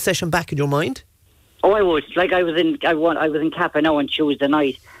training session back in your mind? Oh, I would. I was in Kappa now on Tuesday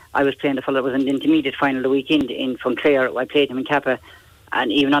night. I was playing the fellow that was in the intermediate final the weekend in Fonclair. I played him in Kappa. And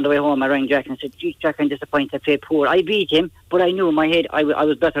even on the way home, I rang Jack and said, geez, Jack, I'm disappointed I played poor. I beat him, but I knew in my head I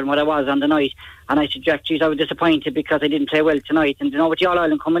was better than what I was on the night. And I said, Jack, geez, I was disappointed because I didn't play well tonight. And with the All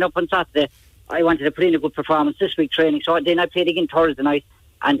Ireland coming up on Saturday, I wanted to put in a good performance this week training. So then I played again Thursday night.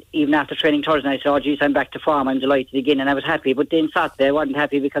 And even after training Thursday night, I said, oh, geez, I'm back to form. I'm delighted again. And I was happy. But then Saturday, I wasn't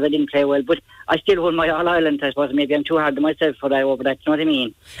happy because I didn't play well. But I still won my All Ireland, I suppose. Maybe I'm too hard on myself over that. You know what I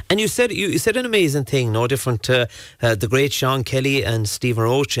mean? And you said an amazing thing, no different to the great Sean Kelly and Stephen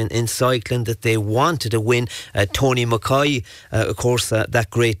Roach in cycling, that they wanted to win. Tony Mackay, of course, that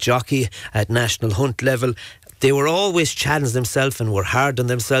great jockey at national hunt level. They were always challenging themselves and were hard on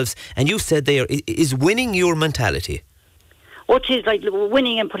themselves. And you said is winning your mentality? What is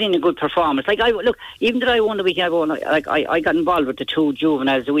winning and putting in a good performance? Even that I won the weekend, I got involved with the two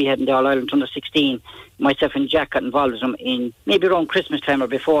juveniles that we had in the All Ireland under 16. Myself and Jack got involved with them in maybe around Christmas time or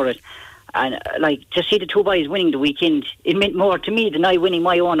before it. And to see the two boys winning the weekend, it meant more to me than I winning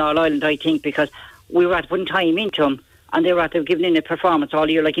my own All Ireland, I think, because we were at putting time into them, and they were at giving in a performance all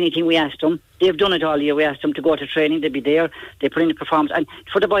year, like anything we asked them. They've done it all year. We asked them to go to training, they'd be there, they put in a performance. And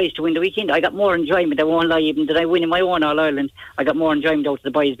for the boys to win the weekend, I got more enjoyment. I won't lie, even did I win in my own All Ireland, I got more enjoyment out of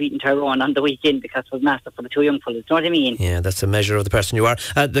the boys beating Tyrone on the weekend, because it was massive for the two young fellas. You know what I mean? Yeah, that's a measure of the person you are.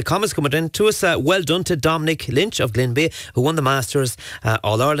 The comments coming in to us, well done to Dominick Lynch of Glenbeigh, who won the Masters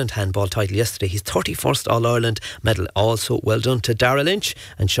All Ireland handball title yesterday. His 31st All Ireland medal. Also well done to Darragh Lynch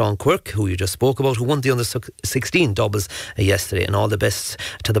and Sean Quirk, who you just spoke about, who won the under 16 doubles yesterday. And all the best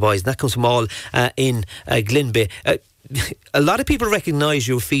to the boys. And that comes from all in Glenbeigh. A lot of people recognise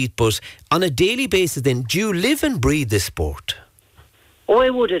your feat, but on a daily basis then, do you live and breathe this sport? Oh, I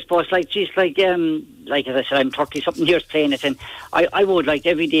would, I suppose. Like, geez, like as I said, I'm 30-something years playing it, and I would, like,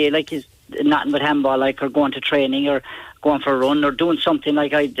 every day, like, is nothing but handball, like, or going to training, or going for a run, or doing something.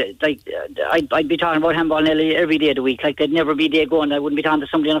 Like, I'd be talking about handball nearly every day of the week. Like, there'd never be a day going I wouldn't be talking to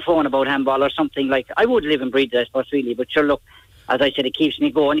somebody on the phone about handball or something. Like, I would live and breathe it, I suppose, really. But sure, look, as I said, it keeps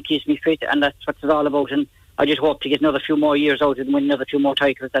me going, it keeps me fit, and that's what it's all about. And I just hope to get another few more years out and win another few more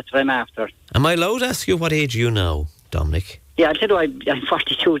titles. That's what I'm after. Am I allowed to ask you what age you now, Dominic? Yeah, I'll tell you, I'm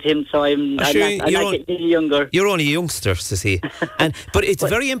 42 to him, so I'm not getting younger. You're only a youngster, to see. But it's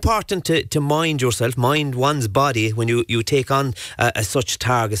very important to mind yourself, mind one's body when you take on such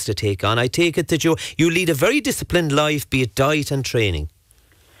targets to take on. I take it that you lead a very disciplined life, be it diet and training.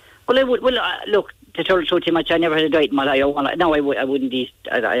 Well, I would. Well, look, to tell the truth too much, I never had a diet in my life. I wouldn't eat.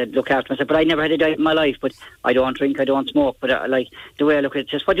 I'd look after myself, but I never had a diet in my life. But I don't drink, I don't smoke. But like the way I look at it,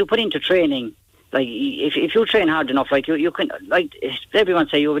 just what you put into training. Like, if you train hard enough, like, you can, like, everyone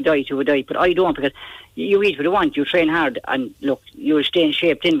say you have a diet, but I don't, because you eat what you want, you train hard, and look, you'll stay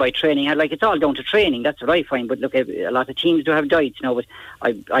shaped in by training hard. Like, it's all down to training, that's what I find. But look, a lot of teams do have diets now, but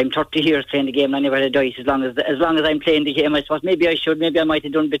I'm 30 years playing the game, and I never had a diet as long as I'm playing the game. I suppose maybe I might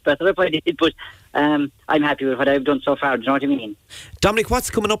have done a bit better if I did, but I'm happy with what I've done so far, do you know what I mean? Dominic, what's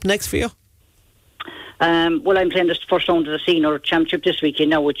coming up next for you? Well, I'm playing the first round of the senior championship this weekend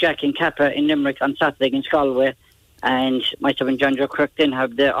now with Jack and Kappa in Limerick on Saturday against Galway, and myself and John Joe Kirk then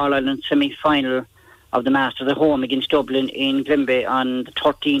have the All-Ireland semi-final of the Masters at home against Dublin in Glenbeigh on the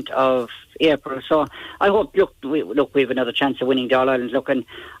 13th of April. So I hope, we have another chance of winning the All-Ireland. Look, and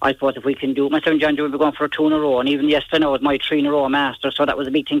I thought if we can do, myself and John Joe will be going for 2 in a row, and even yesterday it was my 3 in a row Master, so that was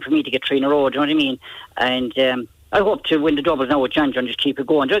a big thing for me to get 3 in a row, do you know what I mean? And I hope to win the doubles now with John and just keep it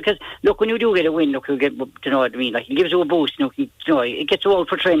going. Because, look, when you do get a win, look, you'll get, do you know what I mean? Like, it gives you a boost, it gets you out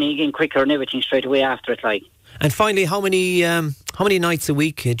for training again quicker and everything straight away after it, like. And finally, how many nights a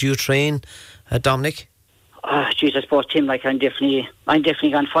week do you train, Dominic? Jeez, I suppose, Tim, like, I'm definitely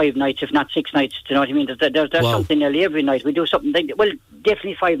gone 5 nights, if not 6 nights, do you know what I mean? There's something nearly every night. We do something,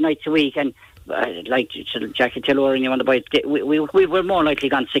 definitely 5 nights a week, and like Jack and Taylor and you want to buy it, we were more likely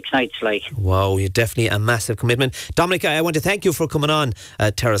gone 6 nights, like. Wow, you're definitely a massive commitment. Dominic, I want to thank you for coming on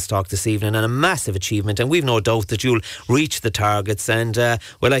Terrace Talk this evening, and a massive achievement, and we've no doubt that you'll reach the targets. And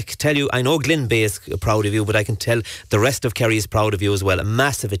well, I can tell you, I know Glenbeigh is proud of you, but I can tell the rest of Kerry is proud of you as well. A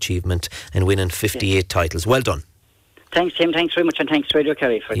massive achievement in winning 58 titles. Well done. Thanks, Tim. Thanks very much, and thanks, Radio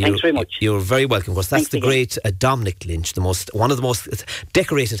Kerry. Thanks very much. You're very welcome. Because that's the great Dominick Lynch, one of the most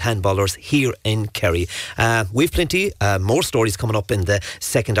decorated handballers here in Kerry. We've plenty more stories coming up in the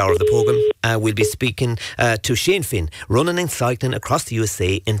second hour of the programme. We'll be speaking to Shane Finn, running and cycling across the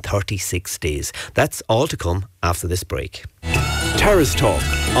USA in 36 days. That's all to come after this break. Terrace Talk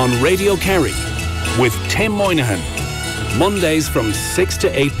on Radio Kerry with Tim Moynihan. Mondays from 6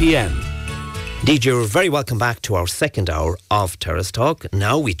 to 8 p.m. Indeed, you're very welcome back to our second hour of Terrace Talk.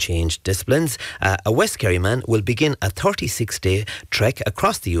 Now we change disciplines. A West Kerry man will begin a 36-day trek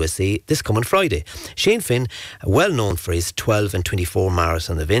across the USA this coming Friday. Shane Finn, well known for his 12 and 24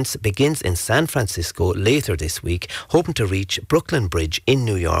 marathon events, begins in San Francisco later this week, hoping to reach Brooklyn Bridge in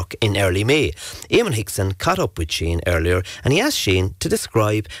New York in early May. Eamon Hickson caught up with Shane earlier, and he asked Shane to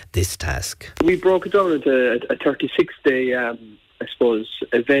describe this task. We broke it down into a 36-day I suppose,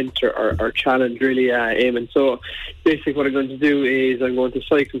 event or challenge, really, Eamon. So basically what I'm going to do is I'm going to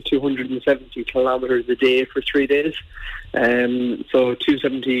cycle 270 kilometres a day for 3 days. So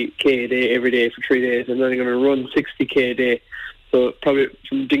 270k a day every day for 3 days, and then I'm going to run 60k a day. So probably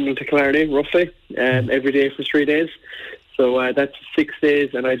from Diggins to Killarney, roughly, every day for 3 days. So that's 6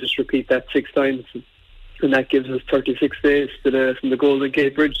 days, and I just repeat that 6 times, and that gives us 36 days from the Golden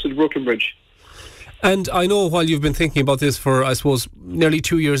Gate Bridge to the Brooklyn Bridge. And I know while you've been thinking about this for, I suppose, nearly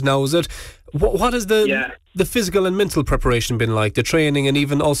 2 years now, is it? What has the physical and mental preparation been like? The training and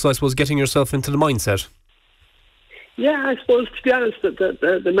even also, I suppose, getting yourself into the mindset? Yeah, I suppose, to be honest,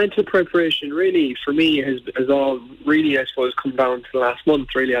 the mental preparation really, for me, has all really, I suppose, come down to the last month,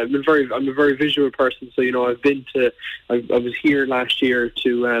 really. I'm a very visual person, so, I was here last year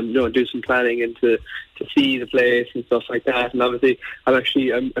to, do some planning and to see the place and stuff like that. And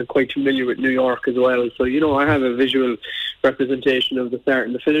obviously, I'm quite familiar with New York as well. So, I have a visual representation of the start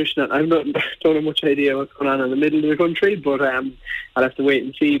and the finish. And I don't have much idea what's going on in the middle of the country, but I'll have to wait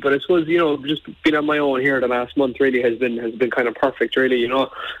and see. But I suppose, just being on my own here the last month really has been kind of perfect, really,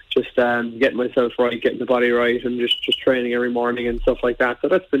 just getting myself right, getting the body right, and just training every morning and stuff like that. So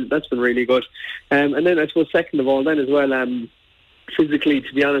that's been really good. And then I suppose second of all then as well, physically,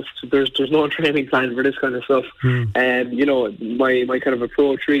 to be honest, there's no training plan for this kind of stuff. And you know, my kind of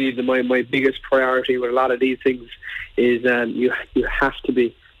approach really, my biggest priority with a lot of these things is you have to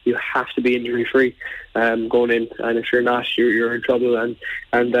be injury free going in, and if you're not, you're in trouble. And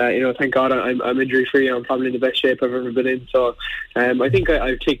you know, thank God I'm injury free. I'm probably in the best shape I've ever been in. So I think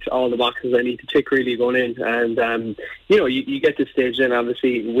I've ticked all the boxes I need to tick really going in. And you know, you get to stage then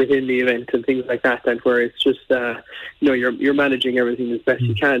obviously within the event and things like that, then where it's just you know, you're managing everything as best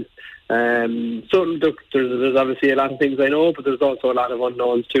you can. So look, there's obviously a lot of things I know, but there's also a lot of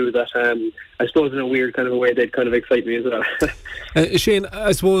unknowns too that I suppose in a weird kind of a way they'd kind of excite me as well. Shane,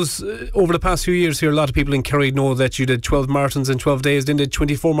 I suppose over the past few years here, a lot of people in Kerry know that you did 12 marathons in 12 days, then did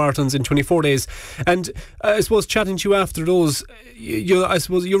 24 marathons in 24 days. And I suppose chatting to you after those, I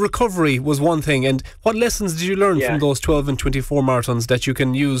suppose your recovery was one thing. And what lessons did you learn from those 12 and 24 marathons that you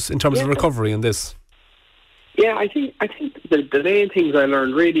can use in terms of recovery in this? Yeah, I think the main things I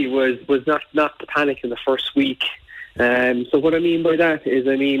learned really was not to panic in the first week. So what I mean by that is,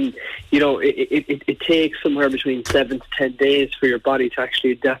 I mean, you know, it takes somewhere between 7 to 10 days for your body to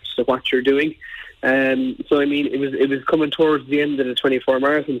actually adapt to what you're doing. So I mean, it was coming towards the end of the 24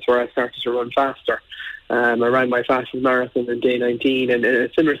 marathons where I started to run faster. I ran my fastest marathon in day 19, and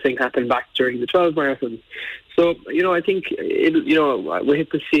a similar thing happened back during the 12 marathons. So, you know, I think, you know, we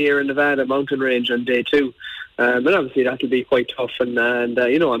hit the Sierra Nevada mountain range on day 2. But obviously that'll be quite tough, and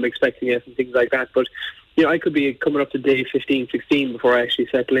you know, I'm expecting it and things like that. But, you know, I could be coming up to day 15, 16 before I actually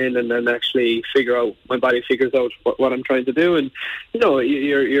settle in and then actually my body figures out what I'm trying to do. And, you know,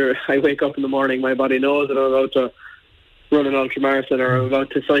 I wake up in the morning, my body knows that I'm about to run an ultramarathon, or I'm about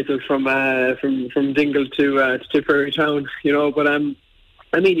to cycle from Dingle to Tipperary town, you know. But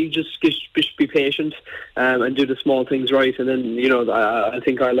I mean, you just be patient and do the small things right, and then, you know, I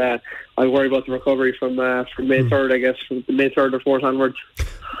think I'll worry about the recovery from May 3rd, I guess, from May 3rd or 4th onwards.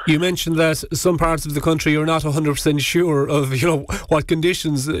 You mentioned that some parts of the country you're not 100% sure of, you know, what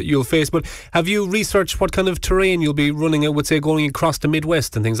conditions you'll face, but have you researched what kind of terrain you'll be running, I would say, going across the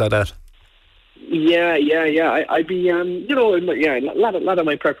Midwest and things like that? Yeah. I'd be, you know, a lot of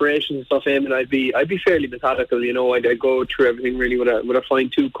my preparations and stuff, and I'd be fairly methodical. You know, I'd go through everything really with a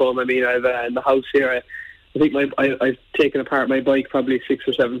fine-tooth comb. I mean, I've in the house here, I think I've taken apart my bike probably 6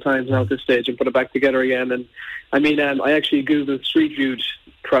 or 7 times now at this stage and put it back together again. And I mean, I actually Googled Street View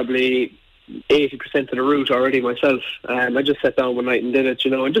probably 80% of the route already myself. I just sat down one night and did it,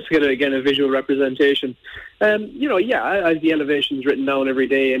 you know, and just to get a visual representation. You know, I have the elevations written down every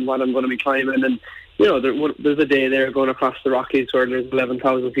day and what I'm going to be climbing, and you know, there's a day there going across the Rockies where there's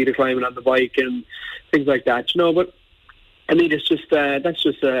 11,000 feet of climbing on the bike and things like that, you know. But I mean, it's just that's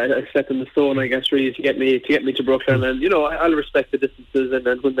just a step in the stone, I guess, really, to get me to Brooklyn. And you know, I'll respect the distances, and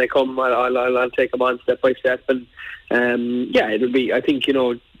then when they come, I'll take them on step by step. And it'll be, I think, you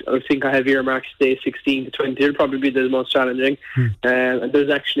know, I think I have earmarked day 16 to 20. It'll probably be the most challenging. And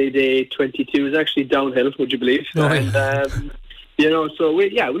there's actually day 22 is actually downhill, would you believe? And you know, so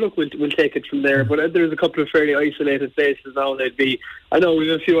we'll take it from there. But there's a couple of fairly isolated places now. I know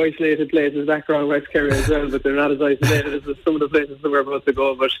we've a few isolated places back around West Kerry as well, but they're not as isolated as some of the places that we're about to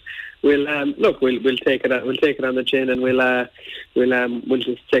go. But we'll take it. We'll take it on the chin, and we'll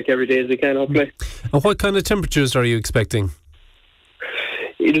just take every day as we can, hopefully. And what kind of temperatures are you expecting?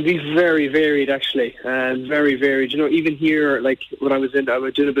 It'll be very varied, actually, and very varied. You know, even here, like when I was doing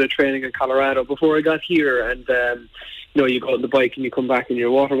a bit of training in Colorado before I got here, and you know, you go on the bike and you come back and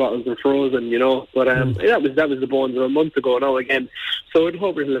your water bottles are frozen, you know. But that was the bones of a month ago now again. So I'd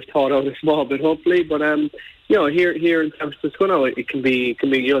hope it'll have thawed out a small bit, hopefully. But you know, here in San Francisco now, it can be,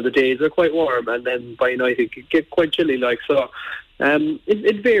 you know, the days are quite warm, and then by night it can get quite chilly, like. So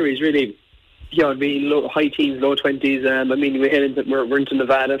it varies really. You know, it'd be high teens, low 20s. I mean, we're into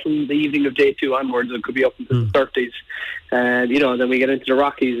Nevada from the evening of day 2 onwards. It could be up into the 30s. And you know, then we get into the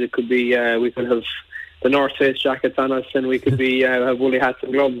Rockies. It could be we could have the North Face jackets on us, and we could be have woolly hats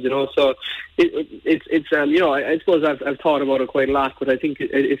and gloves, you know. So it's you know, I suppose I've thought about it quite a lot, but I think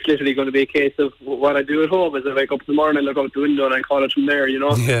it's literally going to be a case of what I do at home. As I wake up in the morning, I look out the window and I call it from there, you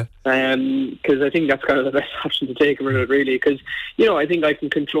know. Yeah. Because I think that's kind of the best option to take about it, really. Because you know, I think I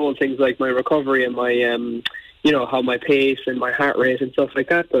can control things like my recovery and my you know, how my pace and my heart rate and stuff like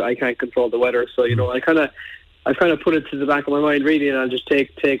that, but I can't control the weather. So you know, I've kind of put it to the back of my mind, really, and I'll just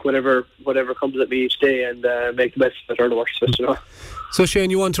take whatever comes at me each day and make the best of it or the worst of it, you know. So Shane,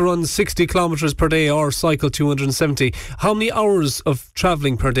 you want to run 60 kilometres per day or cycle 270. How many hours of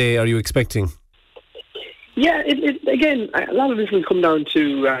travelling per day are you expecting? Yeah, again, a lot of this will come down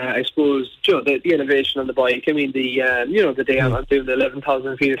to, I suppose, the innovation on the bike. I mean, the day I'm doing the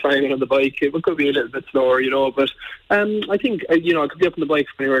 11,000 feet of climbing on the bike, it could be a little bit slower, but I think, I could be up on the bike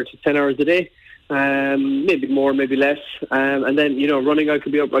for anywhere to 10 hours a day. Maybe more, maybe less, and then running. I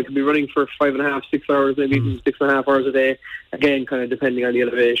could be running for 5.5, 6 hours, maybe even 6.5 hours a day. Again, kind of depending on the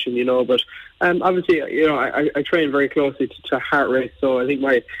elevation, But obviously, I train very closely to heart rate, so I think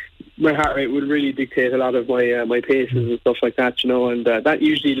my heart rate would really dictate a lot of my paces and stuff like that, and that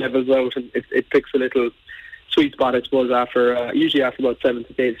usually levels out and it picks a little sweet spot, I suppose, usually after about 7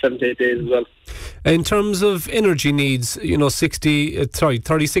 to 8 days as well. In terms of energy needs,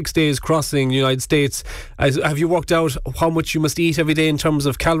 36 days crossing the United States, have you worked out how much you must eat every day in terms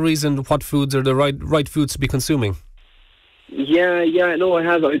of calories and what foods are the right foods to be consuming? Yeah, no, I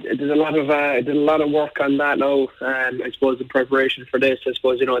have. I did a lot of work on that now. I suppose in preparation for this, I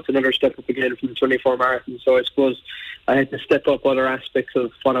suppose it's another step up again from the 24 marathon. So I suppose I had to step up other aspects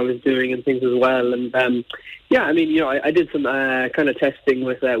of what I was doing and things as well. And I did some kind of testing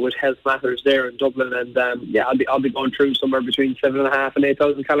with Health Matters there in Dublin, and I'll be going through somewhere between 7.5 and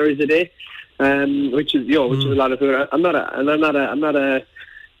 8,000 calories a day, which is a lot of food. I'm not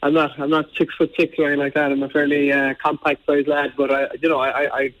 6'6" or anything like that. I'm a fairly compact sized lad, but I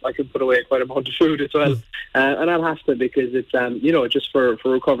can put away quite a amount of food as well, and I'll have to, because it's just for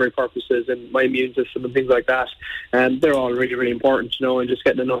recovery purposes and my immune system and things like that. They're all really, really important, and just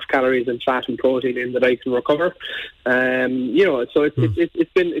getting enough calories and fat and protein in that I can recover. So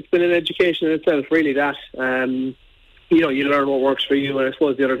it's been an education in itself, really. That. You learn what works for you, and I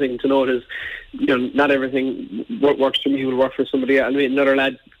suppose the other thing to note is, not everything what works for me will work for somebody else. I mean, another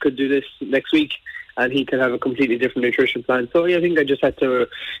lad could do this next week, and he could have a completely different nutrition plan. So I think I just had to,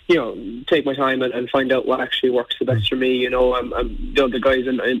 take my time and find out what actually works the best for me. The guys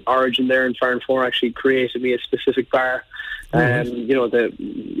in Origin there in Farn 4 actually created me a specific bar. My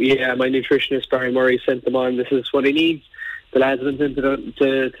nutritionist Barry Murray sent them on. This is what he needs. The lads went into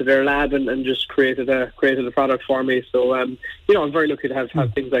to their lab and just created a product for me. So I'm very lucky to have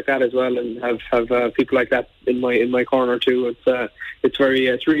things like that as well, and have people like that in my corner too. It's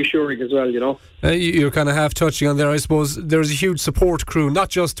reassuring as well. You're kind of half touching on there. I suppose there's a huge support crew, not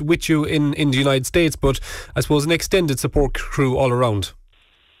just with you in the United States, but I suppose an extended support crew all around.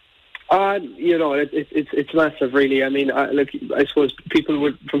 It's massive, really. I mean, I suppose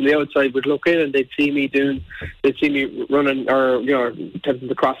people from the outside would look in and they'd see me running, or attempting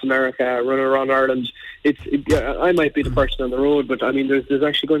to cross America, running around Ireland. I might be the person on the road, but I mean, there's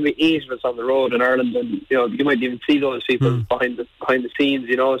actually going to be 8 of us on the road in Ireland, and you might even see those people behind the scenes.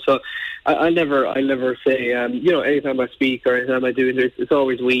 So I never say anytime I speak or anytime I do, it's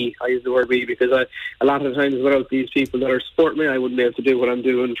always we. I use the word we because a lot of the times without these people that are supporting me, I wouldn't be able to do what I'm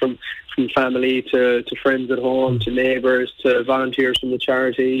doing, from family to friends at home to neighbours to volunteers from the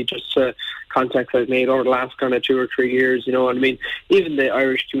charity, just to contacts I've made over the last kind of 2 or 3 years. I mean, even the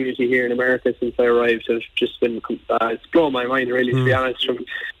Irish community here in America since I arrived have just been it's blown my mind, really, to be honest. From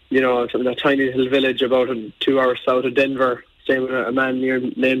that tiny little village about 2 hours south of Denver, staying with a man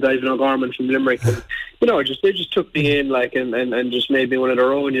named Ivan O'Gorman from Limerick, and they just took me in and just made me one of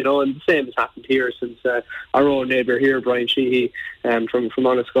their own, and the same has happened here since our own neighbour here, Brian Sheehy, from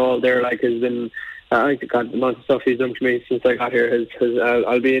Monaskal there, has been, I think, God, the amount of stuff he's done for me since I got here has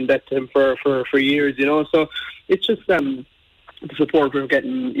I'll be in debt to him for years, so it's just the support we're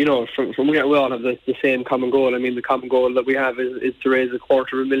getting, from we all have the same common goal. I mean, the common goal that we have is to raise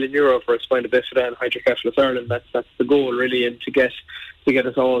 €250,000 for spina bifida and hydrocephalus Ireland. That's the goal, really, and to get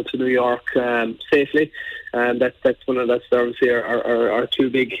us all to New York safely. And that's obviously our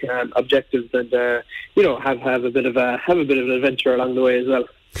 2 big objectives, and have a bit of an adventure along the way as well.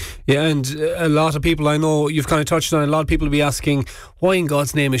 Yeah, and a lot of people, I know you've kind of touched on, a lot of people will be asking, why in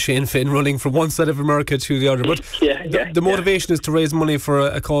God's name is Shane Finn running from one side of America to the other? But the motivation is to raise money for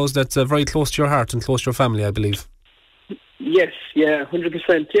a cause that's very close to your heart and close to your family, I believe. Yes,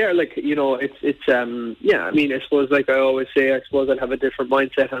 100%. Yeah, it's I mean, I suppose, like I always say, I suppose I'd have a different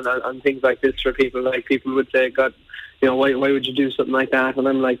mindset on things like this for people. Like, people would say, God, why would you do something like that? And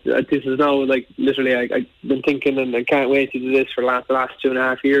I'm like, this is now, literally, I've been thinking, and I can't wait to do this for the last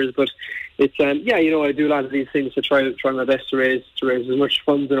 2.5 years. But it's, I do a lot of these things to try my best to raise as much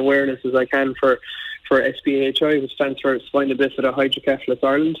funds and awareness as I can for SBHI, which stands for Spina Bifida Hydrocephalus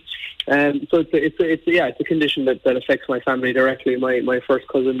Ireland. So it's a condition that affects my family directly. My first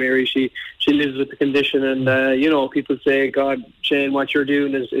cousin Mary, she lives with the condition, and people say, God, Shane, what you're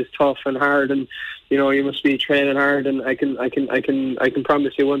doing is tough and hard, and you must be training hard. And I can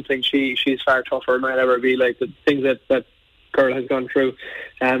promise you one thing: she's far tougher than I'll ever be. Like, the things that girl has gone through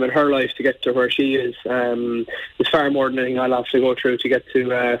in her life to get to where she is far more than anything I'll have to go through to get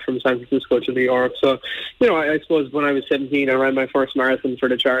to from San Francisco to New York. So, I suppose when I was 17, I ran my first marathon for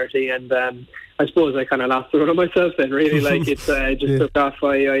the charity, and I suppose I kind of lost the run of myself then, really. Like, it's just took off.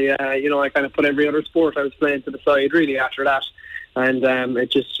 I kind of put every other sport I was playing to the side, really, after that. And I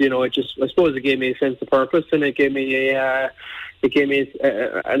suppose it gave me a sense of purpose, and it gave me an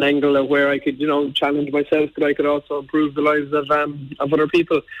angle of where I could, challenge myself, but I could also improve the lives of other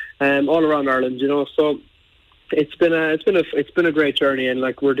people all around Ireland. So it's been a great journey, and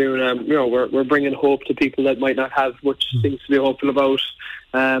like we're doing, we're bringing hope to people that might not have much things to be hopeful about,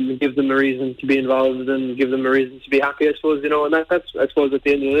 and give them a reason to be involved and give them a reason to be happy, I suppose. And that's I suppose at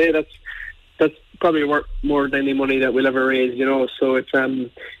the end of the day, that's probably worth more than any money that we'll ever raise. So it's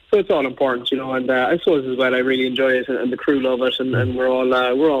all important, and I suppose as well I really enjoy it, and the crew love it, and we're all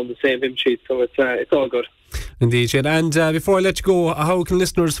on the same hymn sheet, so it's all good. Indeed, and before I let you go, how can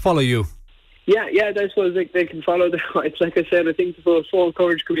listeners follow you? Yeah, I suppose they can follow the. It's like I said, I think the phone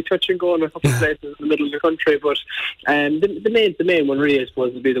coverage could be touch and go in a couple of places in the middle of the country, but the main one really, I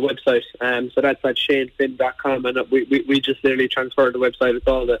suppose, would be the website. So that's at shanefinn.com, and we just literally transferred the website. It's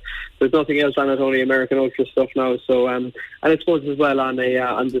all there's nothing else on it, only American Ultra stuff now. So and I suppose as well on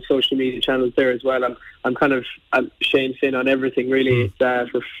the social media channels there as well. I'm Shane Finn on everything really. It's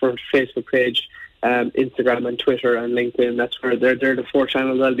for Facebook page, Instagram and Twitter and LinkedIn. That's where they're the 4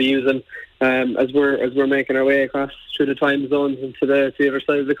 channels I'll be using as we're making our way across through the time zones and to the other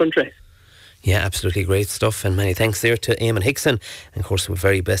side of the country. Yeah, absolutely great stuff, and many thanks there to Eamon Hickson, and of course the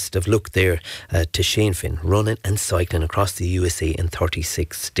very best of luck there to Shane Finn, running and cycling across the USA in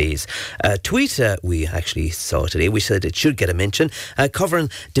 36 days. Tweet we actually saw today, we said it should get a mention. Covering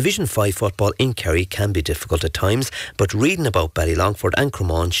Division 5 football in Kerry can be difficult at times, but reading about Ballylongford and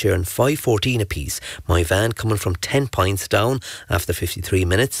Cronin sharing 5-14 apiece, my van coming from 10 points down after 53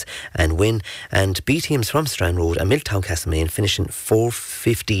 minutes and win, and B teams from Strand Road and Milltown Castlemaine finishing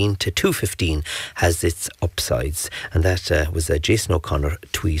 4-15 to 2-15 has its upsides. And that was a Jason O'Connor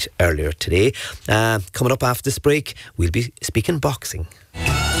tweet earlier today. Coming up after this break, we'll be speaking boxing.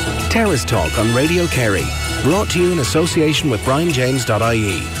 Terrace Talk on Radio Kerry, brought to you in association with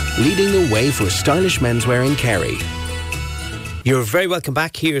BrianJames.ie, leading the way for stylish menswear in Kerry. You're very welcome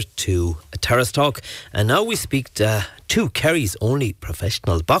back here to Terrace Talk, and now we speak to Kerry's only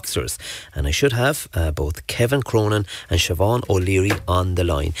professional boxers, and I should have both Kevin Cronin and Siobhan O'Leary on the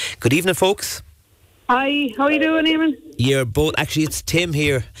line. Good evening, folks. Hi, how are you doing, Eamon? You're both, actually it's Tim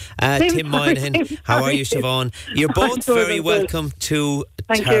here, Tim Moynihan. How are you, Siobhan? You're both very welcome to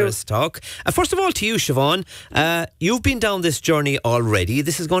Terrace Talk. First of all, to you, Siobhan, you've been down this journey already.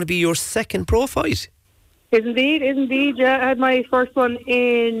 This is going to be your second pro fight. Is indeed. Yeah, I had my first one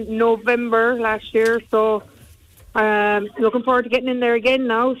in November last year, so looking forward to getting in there again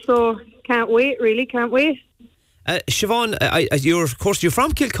now. So can't wait. Siobhan, you're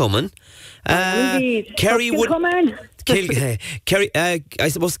from Kilcommon. Indeed. Kerry I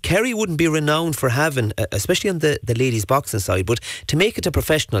suppose Kerry wouldn't be renowned for having, especially on the ladies' boxing side, but to make it a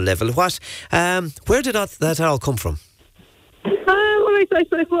professional level, where did that all come from?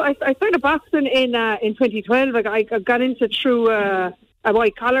 I started boxing in 2012. I got into through a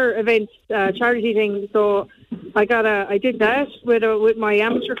white collar event, charity thing. So I did that with my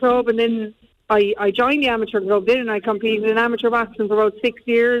amateur club, and then I joined the amateur club then, and I competed in amateur boxing for about 6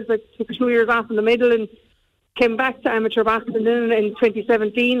 years. I took 2 years off in the middle and came back to amateur boxing then in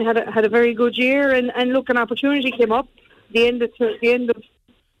 2017. Had a very good year, and look, an opportunity came up the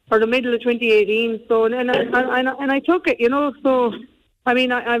middle of 2018. So and I took it, So I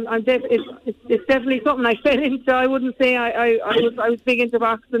mean, it's definitely something I fell into. I wouldn't say I was big into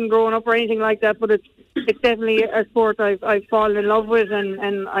boxing growing up or anything like that, but it's definitely a sport I've fallen in love with, and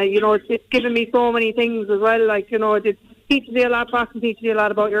it's given me so many things as well. Like, it teaches you a lot. Boxing teaches you a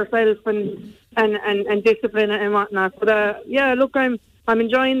lot about yourself and discipline and whatnot. But look, I'm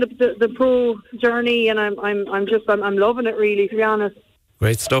enjoying the pro journey, and I'm loving it, really, to be honest.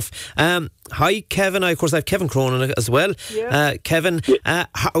 Great stuff. Hi, Kevin. Of course, I have Kevin Cronin as well. Yeah. Kevin,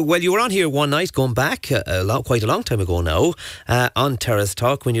 you were on here one night, going back quite a long time ago now, on Terrace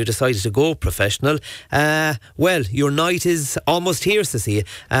Talk, when you decided to go professional. Your night is almost here, Sissy.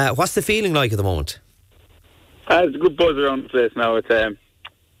 What's the feeling like at the moment? There's a good buzz around the place now. It's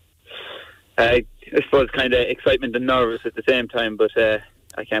I suppose kind of excitement and nervous at the same time, but I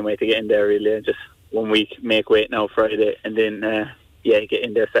can't wait to get in there, really. Just 1 week, make weight now Friday, and then get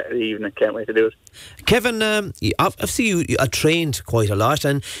in there Saturday evening. Can't wait to do it. Kevin, obviously you trained quite a lot,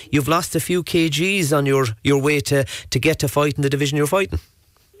 and you've lost a few kgs on your way to get to fight in the division you're fighting.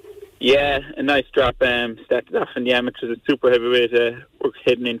 Yeah, a nice drop. Started off in the amateurs at super heavyweight. We're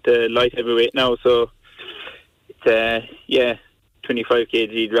heading into light heavyweight now, so it's 25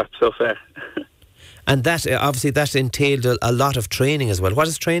 kg drop so far. And that obviously that entailed a lot of training as well. What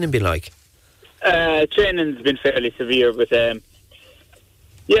has training been like? Training's been fairly severe, but I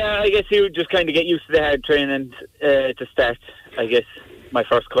guess you just kind of get used to the hard training to start. I guess my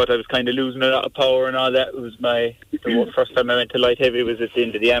first cut, I was kind of losing a lot of power and all that. It was the first time I went to light heavy was at the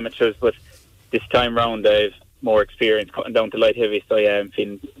end of the amateurs, but this time round I've more experience cutting down to light heavy, so yeah, I'm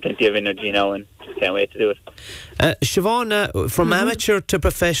feeling plenty of energy now and can't wait to do it. Siobhan, from amateur to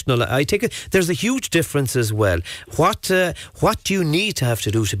professional, I take it there's a huge difference as well. What do you need to have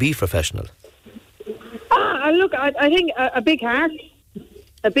to do to be professional? Look, I think a big heart.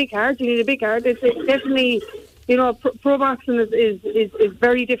 A big heart. You need a big heart. It's definitely, pro boxing is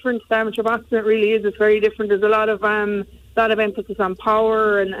very different to amateur boxing. It really is. It's very different. There's a lot of emphasis on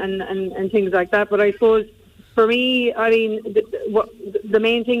power and things like that. But I suppose for me, I mean, the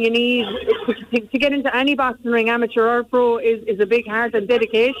main thing you need to get into any boxing ring, amateur or pro, is a big heart and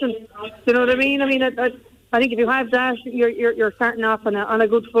dedication. Do you know what I mean? I mean, I think if you have that, you're starting off on a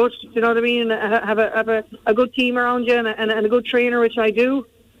good foot. Do you know what I mean? Have a good team around you and a good trainer, which I do.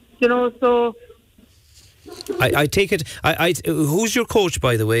 So. I take it. Who's your coach,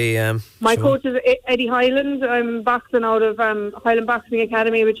 by the way? My coach is Eddie Hyland. I'm boxing out of Highland Boxing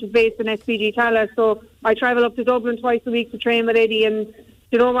Academy, which is based in SPG Tala. So I travel up to Dublin twice a week to train with Eddie. And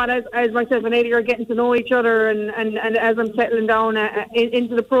you know what? As myself and Eddie are getting to know each other, and as I'm settling down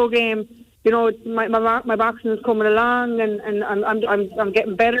into the pro game, my boxing is coming along, and I'm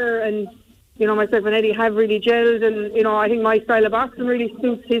getting better, and myself and Eddie have really gelled, and I think my style of boxing really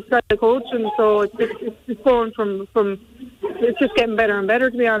suits his style of coaching. So it's going from it's just getting better and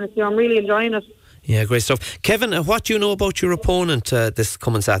better, to be honest. I'm really enjoying it. Yeah, great stuff. Kevin, what do you know about your opponent this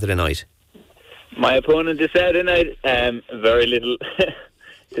coming Saturday night? My opponent this Saturday night, very little.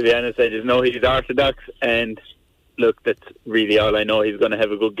 To be honest, I just know he's orthodox, and look, that's really all I know. He's going to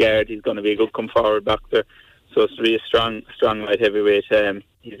have a good guard. He's going to be a good come-forward boxer. So it's really a strong light heavyweight.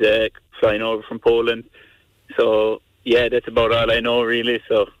 He's flying over from Poland. So, yeah, that's about all I know, really.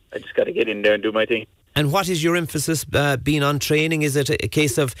 So I just got to get in there and do my thing. And what is your emphasis being on training? Is it a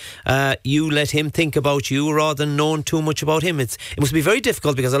case of you let him think about you rather than knowing too much about him? It must be very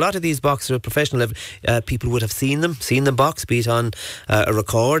difficult, because a lot of these boxers at professional level, people would have seen them box, be it on a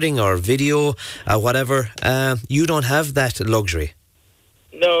recording or video, whatever. You don't have that luxury.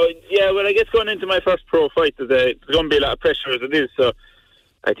 No, yeah, well, I guess going into my first pro fight, there's going to be a lot of pressure as it is. So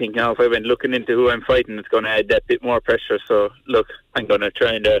I think now if I went looking into who I'm fighting, it's going to add that bit more pressure. So, look, I'm going to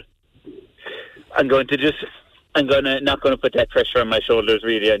not going to put that pressure on my shoulders,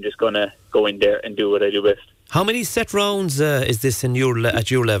 really. I'm just going to go in there and do what I do best. How many set rounds is this at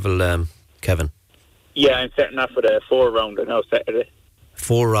your level, Kevin? Yeah, I'm starting off with a 4-rounder now Saturday.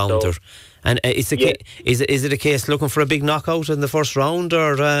 4-rounder. So, and is it a case looking for a big knockout in the first round,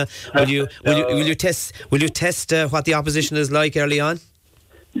 or will you test what the opposition is like early on?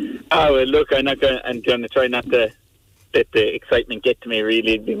 Well, look, I'm going to try not to let the excitement get to me,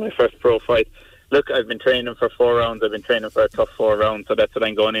 really. It'd be my first pro fight. Look, I've been training for 4 rounds. I've been training for a tough 4 rounds, so that's what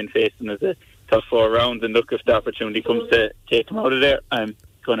I'm going in facing, is a tough 4 rounds. And look, if the opportunity comes to take them out of there, I'm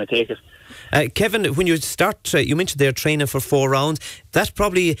going to take it. Kevin, when you start, you mentioned they're training for 4 rounds. That's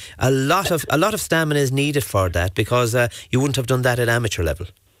probably a lot of stamina is needed for that, because you wouldn't have done that at amateur level.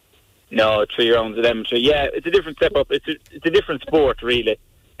 No, 3 rounds at amateur. Yeah, it's a different step up. It's a different sport, really.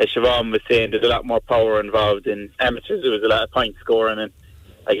 As Siobhan was saying, there's a lot more power involved. In amateurs, there was a lot of point scoring, and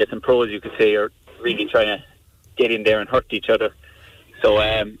I guess in pros, you could say, you're really trying to get in there and hurt each other. So,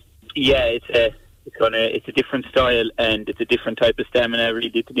 it's a different style, and it's a different type of stamina,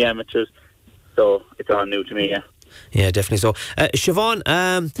 really, to the amateurs. So it's all new to me, yeah. Yeah, definitely so. Siobhan,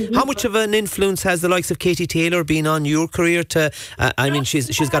 how much of an influence has the likes of Katie Taylor been on your career?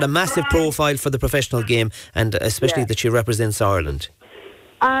 She's got a massive profile for the professional game, and especially that she represents Ireland.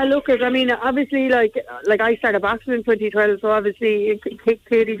 Look, I mean, obviously, like I started boxing in 2012, so obviously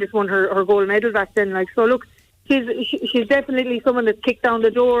Katie just won her gold medal back then. So look, she's definitely someone that's kicked down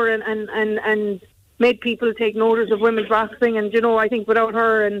the door and made people take notice of women's boxing. And I think without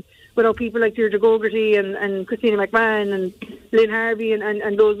her and without people like Deirdre Gogarty and Christina McMahon and Lynn Harvey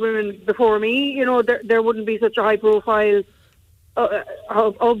and those women before me, there wouldn't be such a high profile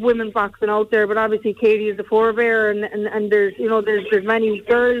of women's boxing out there. But obviously Katie is the forebearer, and there's many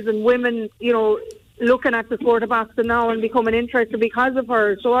girls and women looking at the sport of boxing now and becoming interested because of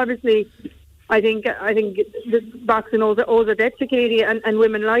her. So obviously I think this boxing owes a debt to Katie and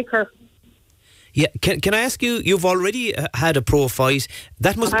women like her. Yeah, can I ask you? You've already had a pro fight.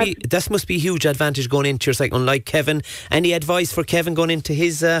 That must be a huge advantage going into your second. Unlike Kevin, any advice for Kevin going into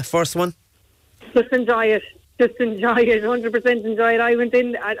his first one? Just enjoy it. 100% enjoy it. I went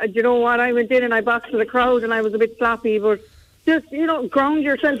in. You know what? I went in and I boxed with the crowd, and I was a bit sloppy, but just ground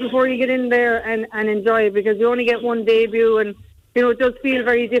yourself before you get in there and enjoy it, because you only get one debut, and it does feel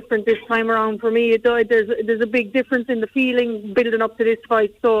very different this time around for me. There's a big difference in the feeling building up to this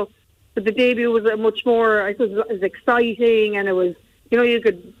fight. So. But the debut was a much more, I suppose, it was exciting, and it was,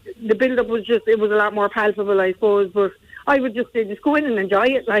 the build-up was just, it was a lot more palpable, I suppose. But I would just go in and enjoy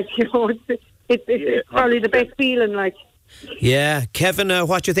it, it's probably the best feeling, Yeah, Kevin,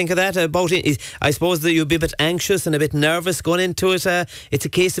 what do you think of that? About it? I suppose that you'd be a bit anxious and a bit nervous going into it. It's a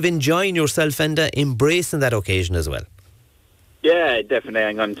case of enjoying yourself and embracing that occasion as well. Yeah, definitely.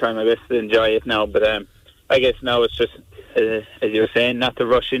 I'm going to try my best to enjoy it now, but I guess now it's just, as you were saying, not to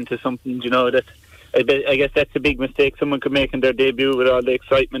rush into something, that I guess that's a big mistake someone could make in their debut with all the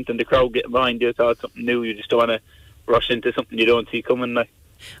excitement and the crowd getting behind you. It's all something new. You just don't want to rush into something you don't see coming.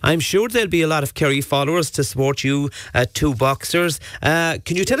 I'm sure there'll be a lot of Kerry followers to support you, two boxers.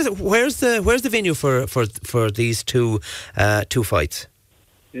 Can you tell us where's the venue for these two fights?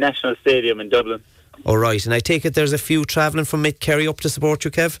 National Stadium in Dublin. All right, and I take it there's a few travelling from Kerry up to support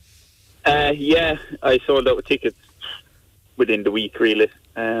you, Kev? Yeah, I sold out tickets within the week, really.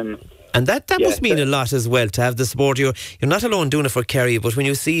 And that must mean a lot as well, to have the support. You're not alone doing it for Kerry, but when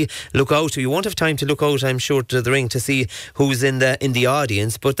you look out, you won't have time to look out, I'm sure, to the ring to see who's in the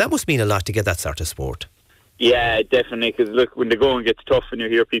audience, but that must mean a lot to get that sort of support. Yeah, definitely, because look, when the going gets tough and you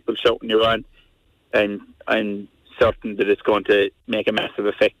hear people shouting you on, and I'm certain that it's going to make a massive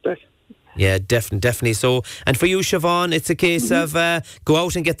effect. Yeah, definitely so. And for you, Siobhan, it's a case of go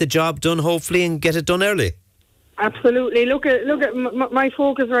out and get the job done, hopefully, and get it done early. Absolutely. Look at my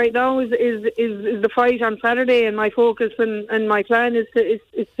focus right now is the fight on Saturday, and my focus and my plan is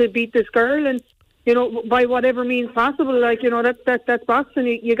to beat this girl, and by whatever means possible. That's boxing.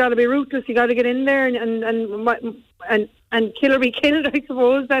 You got to be ruthless. You got to get in there and kill or be killed. I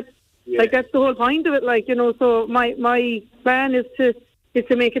suppose that's the whole point of it. So my plan is to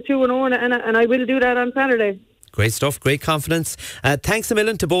make it 2-0, and I will do that on Saturday. Great stuff, great confidence. Thanks a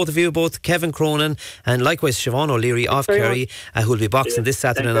million to both of you, both Kevin Cronin and likewise Siobhan O'Leary of Kerry, who will be boxing this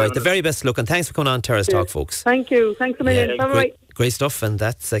Saturday night. The very best luck, and thanks for coming on Terrace Talk, folks. Thank you. Thanks a million. Bye-bye. Great stuff, and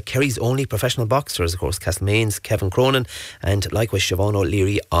that's Kerry's only professional boxers, of course, Castlemaine's Kevin Cronin, and likewise Siobhan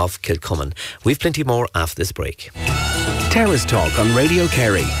O'Leary of Kilcummin. We've plenty more after this break. Terrace Talk on Radio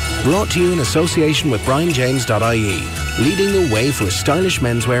Kerry, brought to you in association with BrianJames.ie, leading the way for stylish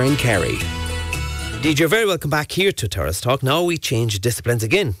menswear in Kerry. Indeed, you're very welcome back here to Terrace Talk. Now we change disciplines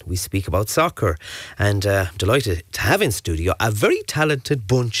again. We speak about soccer, and I'm delighted to have in studio a very talented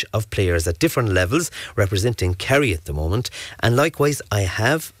bunch of players at different levels representing Kerry at the moment. And likewise, I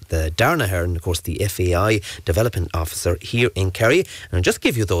have the Darna Hearn, of course, the FAI Development Officer here in Kerry. And I'll just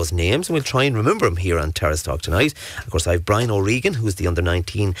give you those names, and we'll try and remember them here on Terrace Talk tonight. Of course, I have Brian O'Regan, who's the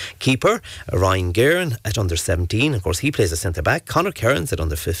under-19 keeper. Ryan Guerin at under-17. Of course, he plays a centre-back. Conor Kearns at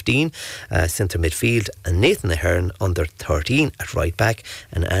under-15, centre midfield. And Nathan Ahern under 13 at right back,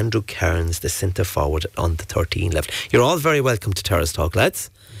 and Andrew Kearns the centre forward on the 13 left. You're all very welcome to Terrace Talk, lads.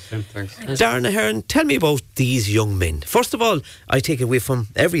 Thanks. Darren Ahern, tell me about these young men. First of all, I take it away from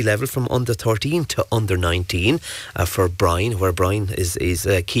every level, from under 13 to under 19 for Brian, where Brian is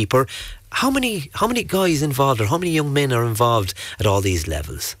a keeper. How many guys involved, or how many young men are involved at all these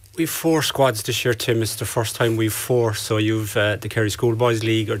levels? We've 4 squads this year, Tim. It's the first time we've 4. So you've the Kerry Schoolboys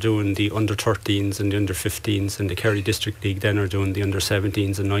League are doing the under 13s and the under 15s, and the Kerry District League then are doing the under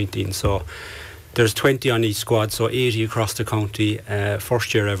 17s and 19s. So there's 20 on each squad, so 80 across the county.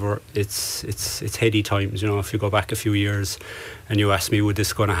 First year ever. It's heady times. If you go back a few years and you asked me, would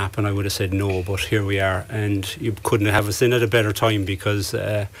this going to happen, I would have said no. But here we are, and you couldn't have us in at a better time, because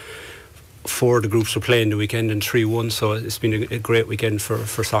 4 of the groups were playing the weekend and 3 won, so it's been a great weekend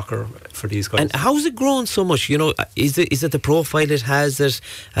for soccer for these guys. And how's it grown so much? Is it the profile it has?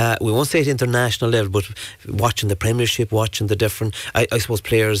 We won't say at international level, but watching the Premiership, watching the different, I suppose,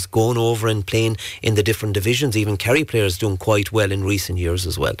 players going over and playing in the different divisions, even Kerry players doing quite well in recent years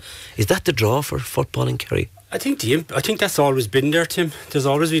as well. Is that the draw for football in Kerry? I think that's always been there, Tim. There's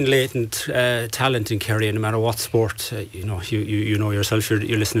always been latent talent in Kerry, no matter what sport. You know yourself.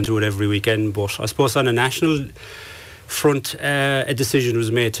 You're listening to it every weekend. But I suppose on a national front, a decision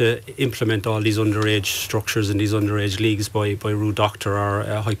was made to implement all these underage structures and these underage leagues by Rue Doctor,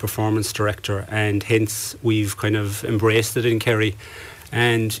 our high performance director, and hence we've kind of embraced it in Kerry.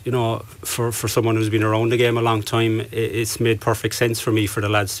 And, you know, for someone who's been around the game a long time, it's made perfect sense for me for the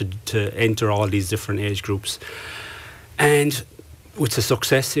lads to enter all these different age groups. And with the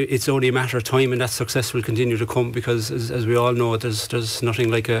success, it's only a matter of time, and that success will continue to come, because as we all know, there's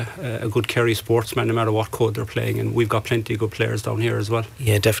nothing like a good Kerry sportsman, no matter what code they're playing, and we've got plenty of good players down here as well.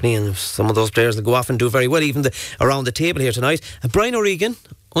 Yeah, definitely, and some of those players that go off and do very well, even around the table here tonight. Brian O'Regan,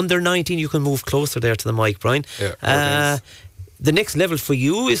 under 19, you can move closer there to the mic, Brian. Yeah, the next level for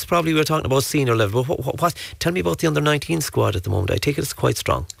you is probably, we're talking about senior level, but what tell me about the under 19 squad at the moment. I take it it's quite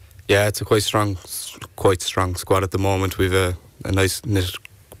strong. Yeah, it's a quite strong squad at the moment. We've a nice knit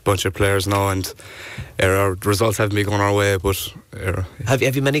bunch of players now, and our results haven't been going our way, but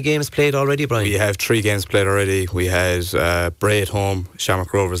have you many games played already, Brian? We have 3 games played already. We had Bray at home,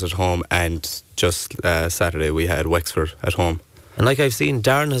 Shamrock Rovers at home, and just Saturday we had Wexford at home. And like I've seen,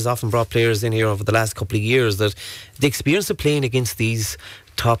 Darren has often brought players in here over the last couple of years, that the experience of playing against these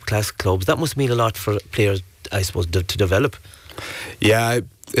top class clubs, that must mean a lot for players, I suppose, to develop. Yeah,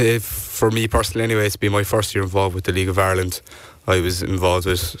 for me personally anyway, it's been my first year involved with the League of Ireland. I was involved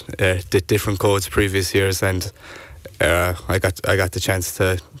with different codes previous years, and I got the chance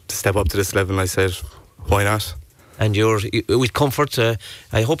to step up to this level, and I said, why not? And you're with comfort.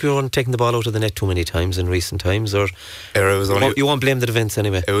 I hope you weren't taking the ball out of the net too many times in recent times, or it was only, you won't blame the defence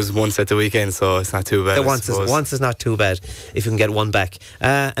anyway. It was once at the weekend, so it's not too bad. Once is not too bad if you can get one back.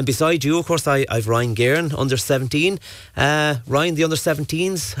 And beside you, of course, I've Ryan Guerin, under 17. Ryan, the under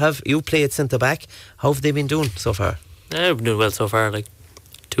 17s, have you played centre back? How have they been doing so far? Yeah, we've been doing well so far. Like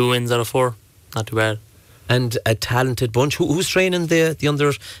 2 wins out of 4, not too bad. And a talented bunch. Who's training the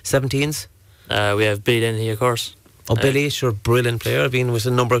under 17s? We have Billy Dennehy, of course. Oh, Billy, sure, brilliant player. I've been with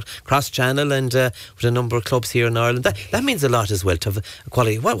a number cross-channel and with a number of clubs here in Ireland. That means a lot as well to have a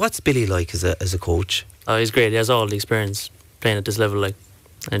quality. What's Billy like as a coach? Oh, he's great. He has all the experience playing at this level, like,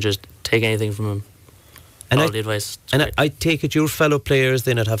 and just take anything from him. And all the advice. And I take it your fellow players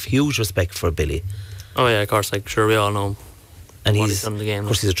then would have huge respect for Billy. Oh yeah, of course. Like, sure, we all know him. And he's done the game. Of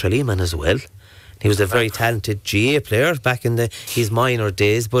course, he's a Tralee man as well. He was a very talented GA player back in his minor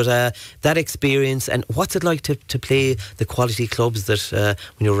days, but that experience, and what's it like to play the quality clubs that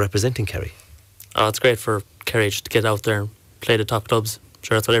when you're representing Kerry? Oh, it's great for Kerry just to get out there and play the top clubs.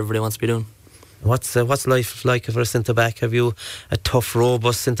 Sure, that's what everybody wants to be doing. What's life like for a centre back? Have you a tough,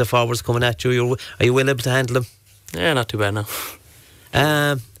 robust centre forwards coming at you? Are you well able to handle them? Yeah, not too bad now.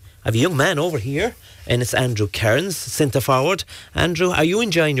 I have a young man over here, and it's Andrew Cairns, centre forward. Andrew, are you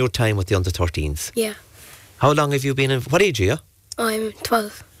enjoying your time with the under 13s? Yeah. How long have you been in? What age are you? I'm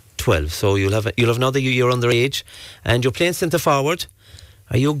 12. 12. So you'll have another year underage, and you're playing centre forward.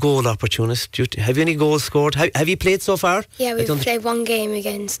 Are you a goal opportunist? Have you any goals scored? Have you played so far? Yeah, we've played one game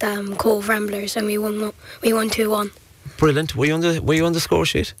against Cove Ramblers, and we won 2-1. Brilliant. Were you on the score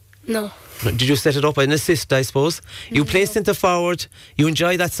sheet? No. Did you set it up? An assist, I suppose. You play centre forward. You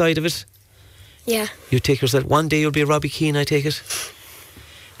enjoy that side of it. Yeah. You take yourself. One day you'll be Robbie Keane, I take it.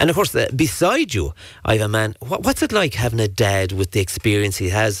 And of course, beside you, I have a man. What's it like having a dad with the experience he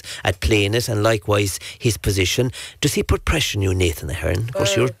has at playing it, and likewise his position? Does he put pressure on you, Nathan Ahern? Of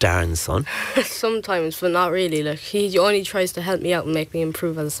course, you're Darren's son. Sometimes, but not really. Like, he only tries to help me out and make me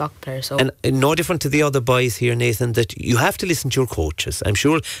improve as a soccer player. So. And no different to the other boys here, Nathan, that you have to listen to your coaches. I'm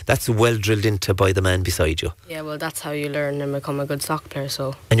sure that's well drilled into by the man beside you. Yeah, well, that's how you learn and become a good soccer player.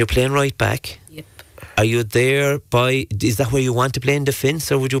 So. And you're playing right back? Yep. Are you there is that where you want to play in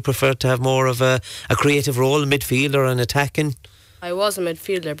defence, or would you prefer to have more of a creative role, midfield or an attacking? I was a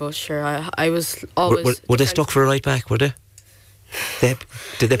midfielder, but sure, I was always... Were they stuck for a right back, were they?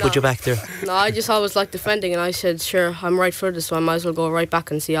 Did they put you back there? No, I just always liked defending, and I said, sure, I'm right-footed, so I might as well go right back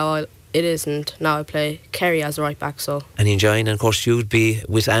and see how it is, and now I play Kerry as a right back. So. And enjoying, and of course you'd be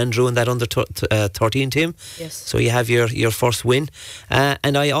with Andrew in that under 13 team. Yes. So you have your first win,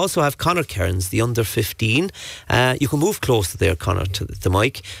 and I also have Conor Cairns, the under 15. You can move closer there, Conor, to the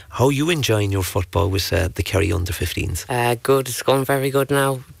mic. How are you enjoying your football with the Kerry under 15s? Good. It's going very good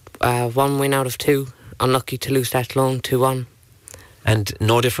now. 1 win out of 2. Unlucky to lose that alone, 2-1. And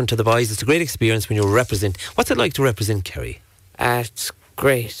no different to the boys. It's a great experience when you represent. What's it like to represent Kerry? It's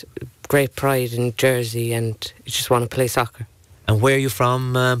great. Great pride in Jersey, and you just want to play soccer. And where are you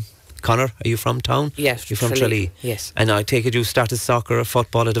from, Conor? Are you from town? Yes. You're from Tralee? Yes. And I take it you started soccer or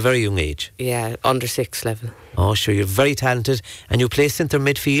football at a very young age? Yeah, under 6 level. Oh, sure, you're very talented. And you play centre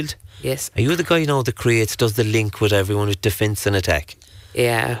midfield? Yes. Are you the guy that does the link with everyone with defence and attack?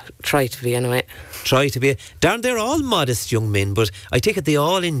 Yeah, try to be anyway. Try to be. Darren, they're all modest young men, but I take it they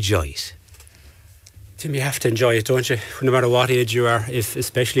all enjoy it. Tim, you have to enjoy it, don't you? No matter what age you are,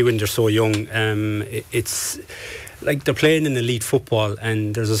 especially when they're so young. It's like they're playing in elite football,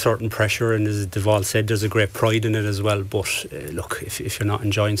 and there's a certain pressure, and as they've all said, there's a great pride in it as well. But look, if you're not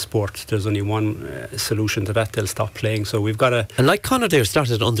enjoying sport, there's only one solution to that: they'll stop playing. So we've got to. And like Conor there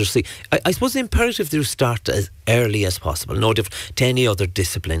started under C, I suppose the imperative to start as early as possible. No different to any other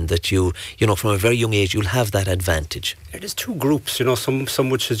discipline that you know from a very young age you'll have that advantage. There's two groups, some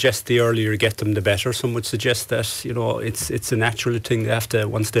would suggest the earlier you get them, the better. Some would suggest that it's a natural thing. They have to,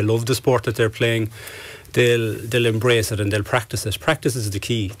 once they love the sport that they're playing, they'll embrace it and they'll practice it. Practice is the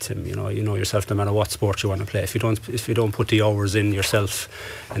key, Tim. You know yourself, no matter what sport you want to play. If you don't put the hours in yourself,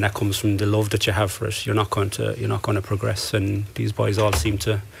 and that comes from the love that you have for it, you're not going to progress. And these boys all seem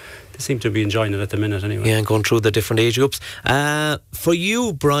to be enjoying it at the minute anyway. Yeah, and going through the different age groups. For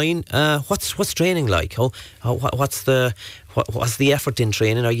you, Brian, what's training like? What's the effort in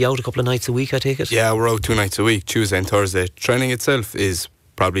training? Are you out a couple of nights a week, I take it? Yeah, we're out 2 nights a week, Tuesday and Thursday. Training itself is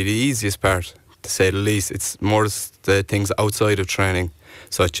probably the easiest part, to say the least. It's more the things outside of training,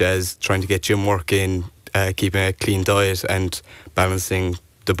 such as trying to get gym work in, keeping a clean diet, and balancing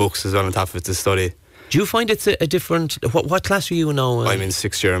the books as well on top of it to study. Do you find it's a different... What class are you now? I'm in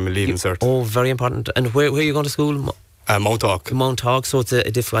 6th year. I'm a leaving cert. Oh, very important. And where are you going to school? Mount Hawk. Mount Hawk, so it's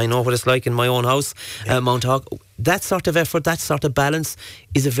a different... I know what it's like in my own house. Mount Hawk. That sort of effort, that sort of balance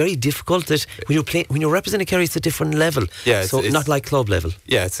is a very difficult... That when you're representing Kerry, it's a different level. Yeah, so it's not like club level.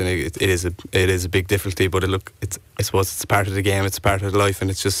 Yeah, it is a big difficulty, but I suppose it's part of the game, it's part of the life, and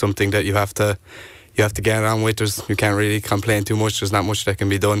it's just something that you have to get on with. You can't really complain too much. There's not much that can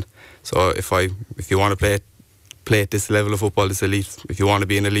be done. So if you want to play at this level of football, this elite, if you want to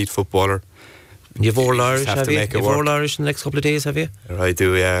be an elite footballer, you've all Irish, have you? You've all Irish in the next couple of days, have you? I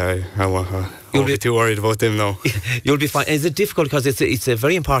do, yeah. I won't be too worried about them now. You'll be fine. Is it difficult because it's a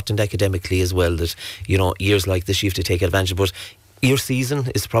very important academically as well that years like this you have to take advantage, but your season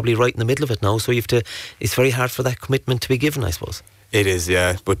is probably right in the middle of it now, so it's very hard for that commitment to be given, I suppose. It is,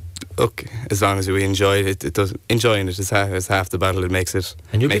 yeah. But look, as long as we enjoy it, enjoying it is half the battle. It makes it.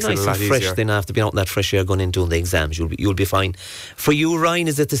 And you'll be nice and fresh then after being out in that fresh air going in doing the exams. You'll be fine. For you, Ryan,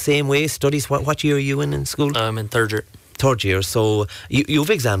 is it the same way? Studies? What year are you in school? I'm in 3rd year. 3rd year. So you have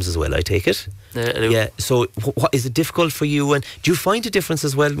exams as well, I take it. Yeah, I do. Yeah. So what is it difficult for you? And do you find a difference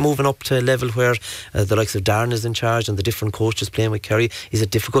as well moving up to a level where the likes of Darren is in charge and the different coaches playing with Kerry? Is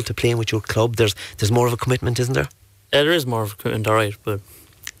it difficult to play with your club? There's more of a commitment, isn't there? Yeah, there is more of a commitment, alright, but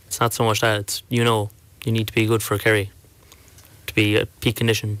it's not so much that. It's, you need to be good for Kerry, to be at peak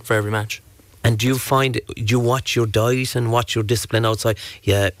condition for every match. And do you watch your diet and watch your discipline outside?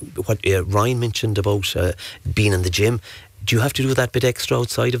 Yeah, what Ryan mentioned about being in the gym. Do you have to do that bit extra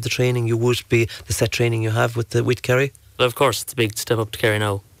outside of the training you would be, the set training you have with Kerry? Well, of course, it's a big step up to Kerry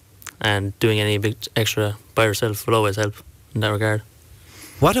now, and doing any big extra by yourself will always help in that regard.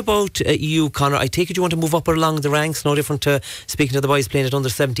 What about you, Conor? I take it you want to move up along the ranks, no different to speaking to the boys playing at under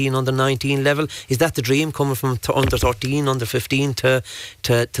 17, under 19 level. Is that the dream, coming from under 13, under 15 to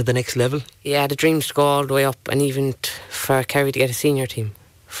the next level? Yeah, the dream's to go all the way up, and even for Kerry to get a senior team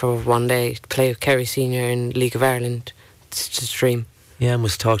for one day, to play with Kerry senior in League of Ireland. It's just a dream. Yeah, I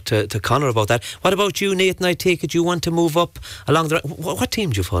must talk to Conor about that. What about you, Nathan? I take it you want to move up along the... What team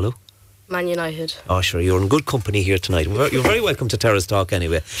do you follow? Man United. Oh, sure, you're in good company here tonight. You're very welcome to Terrace Talk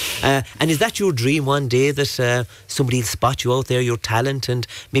anyway. And is that your dream one day that somebody will spot you out there, your talent, and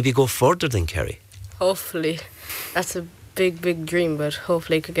maybe go further than Kerry? Hopefully. That's a big, big dream, but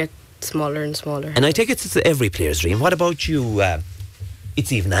hopefully it could get smaller and smaller. And I take it's every player's dream. What about you?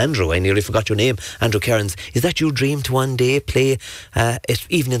 It's even Andrew, I nearly forgot your name, Andrew Cairns. Is that your dream to one day play at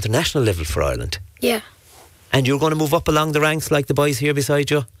even international level for Ireland? Yeah. And you're going to move up along the ranks like the boys here beside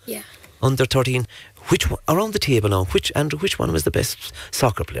you? Yeah. Under 13. Which one, around the table now, which one was the best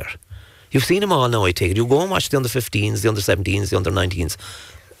soccer player? You've seen them all now, I take it. You go and watch the under 15s, the under 17s, the under 19s.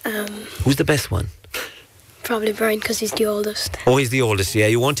 Who's the best one? Probably Brian, because he's the oldest. Oh, he's the oldest, yeah.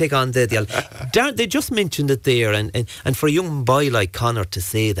 You won't take on the Darren, they just mentioned it there, and for a young boy like Conor to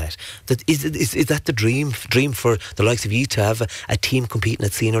say that is that the dream for the likes of you to have a team competing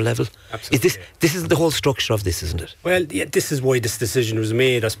at senior level? Absolutely. This is the whole structure of this, isn't it? Well, yeah, this is why this decision was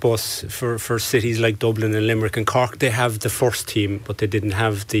made, I suppose, for cities like Dublin and Limerick and Cork. They have the first team, but they didn't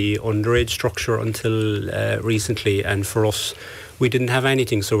have the underage structure until recently, and for us, we didn't have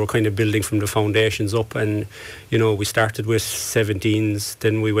anything, so we're kind of building from the foundations up. And we started with 17s,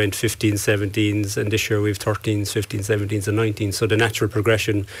 then we went 15s, 17s, and this year we've 13s, 15s, 17s and 19s. So the natural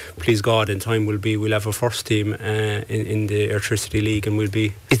progression, please God, in time will be we'll have a first team in the Electricity League, and we'll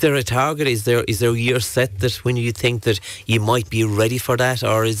be... Is there a target? Is there a year set that when you think that you might be ready for that,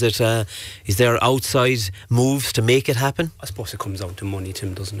 or is there outside moves to make it happen? I suppose it comes down to money,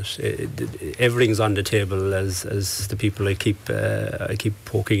 Tim, doesn't it? Everything's on the table, as the people I keep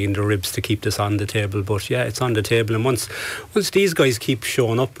poking in the ribs to keep this on the table. But yeah, it's on the table, and once these guys keep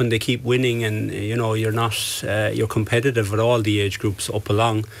showing up and they keep winning, and you're competitive with all the age groups up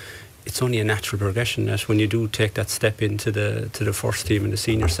along, it's only a natural progression that when you do take that step into the first team and the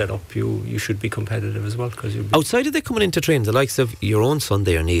senior setup, you should be competitive as well. Because outside of they coming into training, the likes of your own son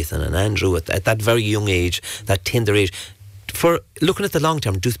there, Nathan, and Andrew, at that very young age, that tender age, for looking at the long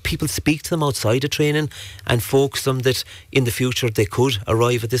term, do people speak to them outside of training and focus them that in the future they could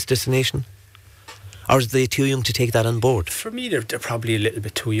arrive at this destination? Or are they too young to take that on board? For me, they're probably a little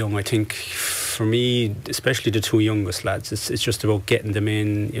bit too young. I think for me, especially the two youngest lads, it's just about getting them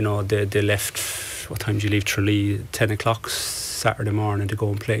in. They left, what time do you leave Tralee? 10 o'clock Saturday morning to go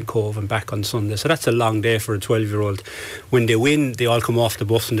and play in Cove and back on Sunday. So that's a long day for a 12-year-old. When they win, they all come off the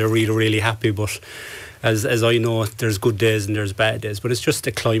bus and they're really, really happy. But as I know, there's good days and there's bad days. But it's just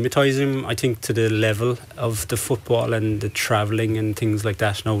acclimatising, I think, to the level of the football and the travelling and things like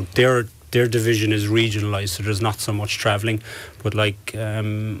that. Now, their division is regionalised, so there's not so much travelling. But like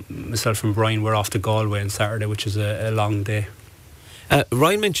myself and Brian, we're off to Galway on Saturday, which is a long day.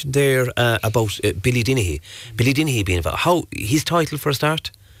 Ryan mentioned there about Billy Dennehy. Billy Dennehy being involved. How his title for a start?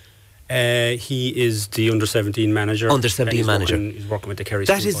 He is the under-17 manager. Under-17 manager. He's working with the Kerry.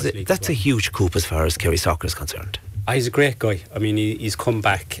 That's a huge coup as far as Kerry soccer is concerned. He's a great guy. I mean, he's come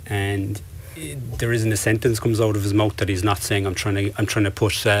back, and there isn't a sentence comes out of his mouth that he's not saying I'm trying to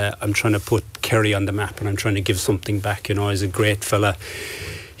put Kerry on the map, and I'm trying to give something back. He's a great fella.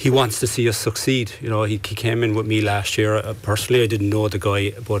 He wants to see us succeed. He came in with me last year. Personally, I didn't know the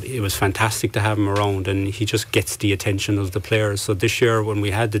guy, but it was fantastic to have him around, and he just gets the attention of the players. So this year, when we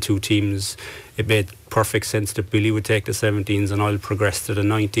had the two teams, it made perfect sense that Billy would take the 17s and I'll progress to the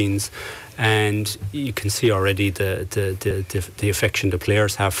 19s. And you can see already the affection the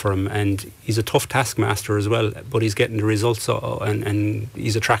players have for him, and he's a tough taskmaster as well, but he's getting the results, and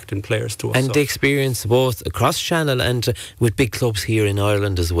he's attracting players to us. And the experience both across Channel and with big clubs here in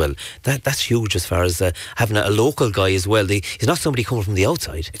Ireland as well. That's huge as far as having a local guy as well. He's not somebody coming from the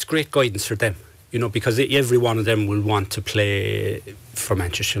outside. It's great guidance for them. Because every one of them will want to play for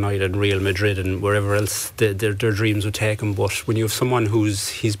Manchester United and Real Madrid and wherever else their dreams would take them. But when you have someone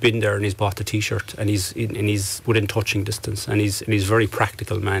he's been there and he's bought the T-shirt and he's within touching distance, and he's very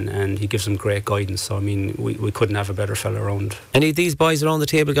practical man, and he gives them great guidance. So I mean, we couldn't have a better fella around. Any of these boys around the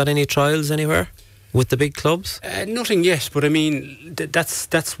table got any trials anywhere with the big clubs? Nothing yet, but I mean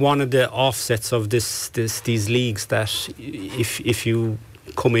that's one of the offsets of these leagues, that if you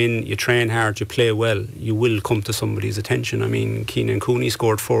come in, you train hard, you play well, you will come to somebody's attention. I mean, Keenan Cooney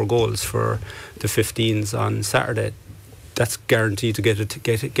scored 4 goals for the 15s on Saturday. That's guaranteed to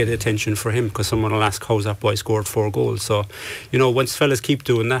get attention for him, because someone will ask, how's that boy scored 4 goals? So, once fellas keep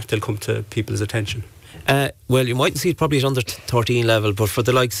doing that, they'll come to people's attention. Well, you mightn't see it probably at under 13 level, but for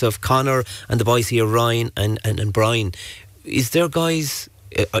the likes of Connor and the boys here, Ryan and Brian, is there guys,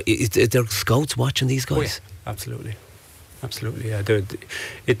 is there scouts watching these guys? Oh, yeah, absolutely. Absolutely, yeah.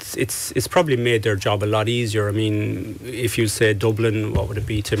 It's probably made their job a lot easier. I mean, if you say Dublin, what would it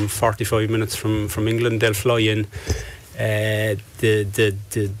be, Tim? 45 minutes from England, they'll fly in.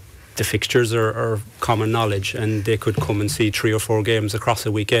 The fixtures are common knowledge, and they could come and see 3 or 4 games across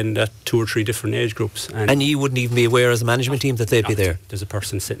a weekend at 2 or 3 different age groups. And you wouldn't even be aware as a management team that they'd be there? There's a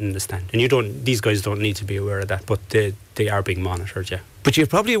person sitting in the stand, and these guys don't need to be aware of that, but they are being monitored, yeah. But you're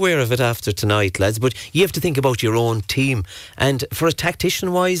probably aware of it after tonight, lads. But you have to think about your own team. And for a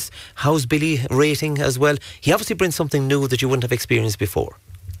tactician-wise, how's Billy rating as well? He obviously brings something new that you wouldn't have experienced before.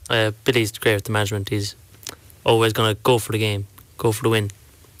 Billy's great with the management. He's always going to go for the game, go for the win.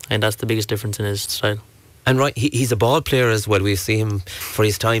 And that's the biggest difference in his style. And right, he's a ball player as well. We see him for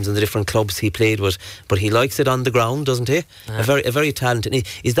his times in the different clubs he played with, but he likes it on the ground, doesn't he? A very talented.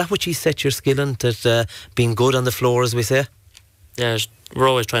 Is that what you set your skill in, that being good on the floor, as we say? Yeah, we're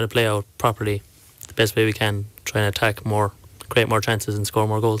always trying to play out properly the best way we can, trying to attack more, create more chances and score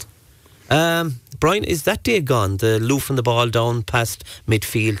more goals. Brian, is that day gone, the loofing the ball down past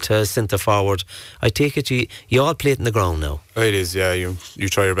midfield to centre forward? I take it you all play it in the ground now. It is, yeah. You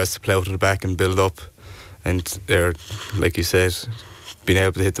try your best to play out of the back and build up, and they're, like you said, being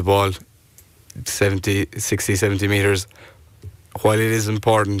able to hit the ball 70 metres while it is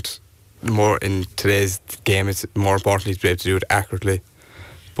important, more in today's game, it's more importantly to be able to do it accurately.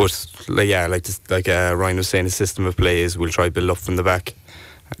 But like Ryan was saying, the system of play is we'll try to build up from the back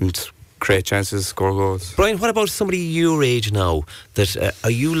and create chances, score goals. Brian, what about somebody your age now? That are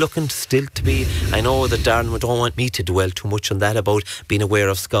you looking still to be? I know that Darren don't want me to dwell too much on that about being aware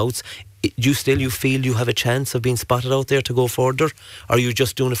of scouts. You feel you have a chance of being spotted out there to go further? Or are you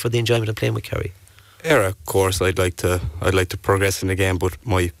just doing it for the enjoyment of playing with Kerry? Yeah, of course, I'd like to progress in the game, but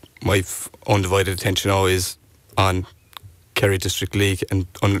my undivided attention now is on Kerry District League and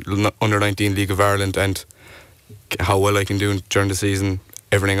Under 19 League of Ireland, and how well I can do during the season.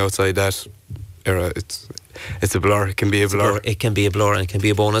 Everything outside that era, it's a blur. It can be a blur. It can be a blur and it can be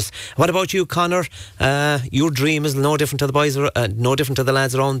a bonus. What about you, Conor? Your dream is no different to the boys, no different to the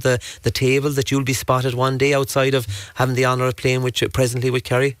lads around the table, that you'll be spotted one day outside of having the honour of playing presently with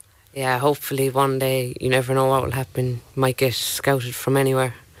Kerry? Yeah, hopefully one day. You never know what will happen. Might get scouted from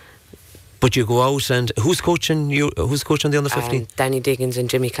anywhere. But you go out, and who's coaching you? Who's coaching the under 15? Danny Diggins and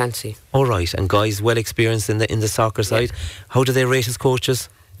Jimmy Clancy. All right, and guys well experienced in the soccer side. How do they rate as coaches?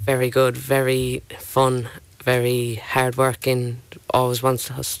 Very good, very fun, very hard working. Always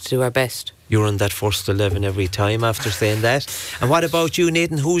wants us to do our best. You're on that first 11 every time after saying that. And what about you,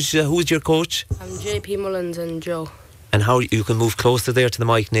 Nathan? Who's your coach? I'm JP Mullins and Joe. And how you can move closer there to the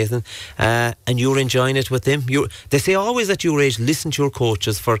mic, Nathan, and you're enjoying it with them. They say always at your age, listen to your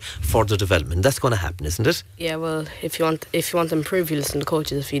coaches for further development. That's going to happen, isn't it? Yeah, well, if you want to improve, you listen to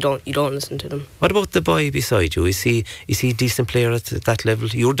coaches. If you don't listen to them. What about the boy beside you? Is he a decent player at that level?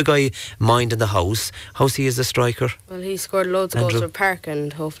 You're the guy minding the house. How's he as a striker? Well, he scored loads of goals for Park,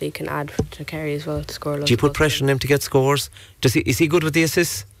 and hopefully he can add to Kerry as well to score loads. Do you put pressure on him to get scores? Is he good with the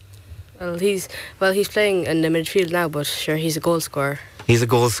assists? Well, he's playing in the midfield now, but sure, he's a goal scorer. He's a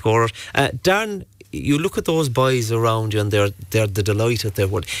goal scorer. Darren, you look at those boys around you, and they're the delight of their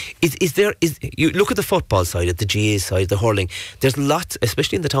world. You look at the football side, at the GA side, the hurling. There's lots,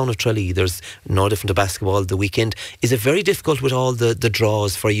 especially in the town of Tralee. There's no different to basketball the weekend. Is it very difficult with all the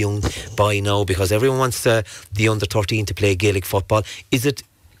draws for a young boy now, because everyone wants the under 13 to play Gaelic football?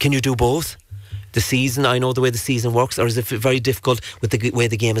 Can you do both? The season, I know the way the season works, or is it very difficult with the way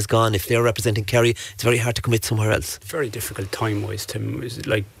the game has gone? If they're representing Kerry, it's very hard to commit somewhere else. Very difficult time-wise, Tim. It's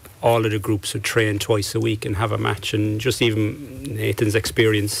like all of the groups would train twice a week and have a match, and just even Nathan's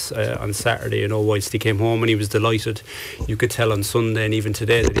experience on Saturday, whilst he came home and he was delighted, you could tell on Sunday and even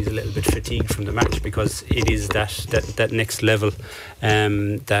today that he's a little bit fatigued from the match, because it is that next level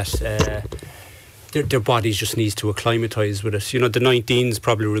their bodies just needs to acclimatise with it. The 19s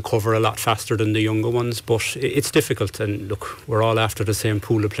probably recover a lot faster than the younger ones, but it's difficult. And look, we're all after the same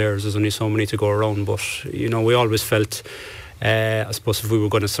pool of players. There's only so many to go around, but we always felt, I suppose, if we were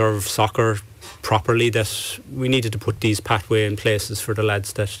going to serve soccer properly, that we needed to put these pathway in places for the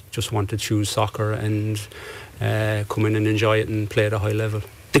lads that just want to choose soccer and come in and enjoy it and play at a high level.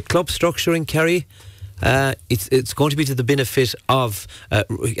 The club structure in Kerry, it's going to be to the benefit of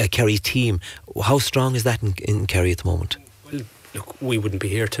a Kerry team. How strong is that in Kerry at the moment? Well, look, we wouldn't be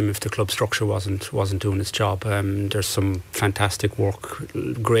here, Tim, if the club structure wasn't doing its job. There's some fantastic work,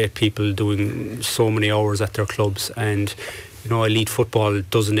 great people doing so many hours at their clubs, and elite football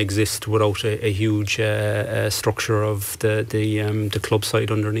doesn't exist without a huge structure of the club side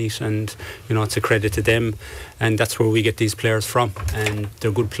underneath, and it's a credit to them, and that's where we get these players from, and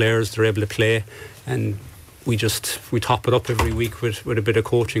they're good players, they're able to play, and we top it up every week with a bit of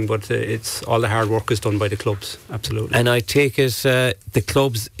coaching, but it's all the hard work is done by the clubs, absolutely. And I take it the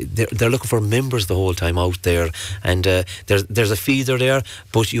clubs, they're looking for members the whole time out there, and there's a feeder there,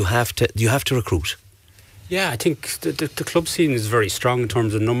 but you have to recruit. Yeah, I think the club scene is very strong in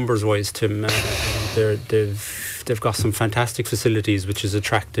terms of numbers wise, Tim. They've got some fantastic facilities, which is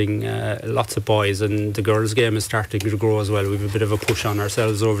attracting lots of boys, and the girls' game is starting to grow as well. We have a bit of a push on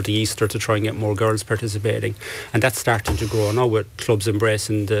ourselves over the Easter to try and get more girls participating, and that's starting to grow now with clubs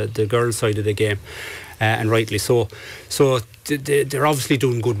embracing the girls' side of the game, and rightly so. So they're obviously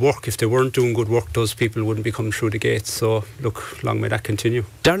doing good work. If they weren't doing good work, those people wouldn't be coming through the gates. So look, long may that continue.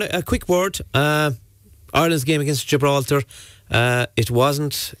 Darren, a quick word. Ireland's game against Gibraltar, it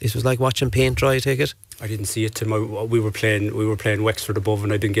was like watching paint dry, I take it? I didn't see it, Tim. We were playing Wexford above,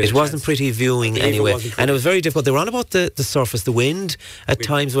 and I didn't get it. Wasn't pretty viewing anyway, and it was very difficult. They were on about the surface, the wind at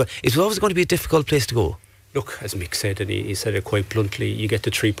times. It was always going to be a difficult place to go. Look, as Mick said, and he said it quite bluntly, you get to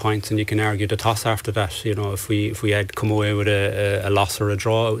 3 points and you can argue the toss after that. If we had come away with a loss or a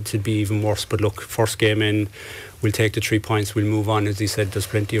draw, it would be even worse. But look, first game in, we'll take the 3 points, we'll move on. As he said, there's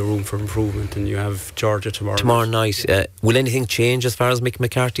plenty of room for improvement, and you have Georgia tomorrow night. Will anything change as far as Mick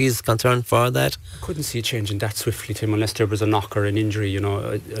McCarthy is concerned for that? Couldn't see it changing that swiftly, Tim, unless there was a knock or an injury.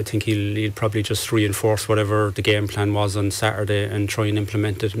 I think he'll probably just reinforce whatever the game plan was on Saturday and try and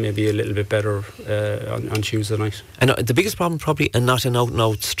implement it maybe a little bit better on Tuesday night. And the biggest problem probably not an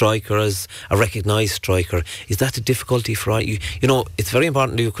out-and-out striker as a recognised striker. Is that a difficulty for you? It's very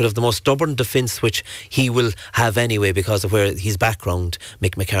important that you could have the most stubborn defence, which he will have anyway because of where his background,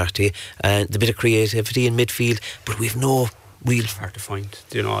 Mick McCarthy, and the bit of creativity in midfield, but we've no real... Hard to find.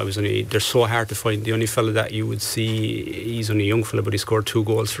 They're so hard to find. The only fella that you would see, he's only a young fella, but he scored 2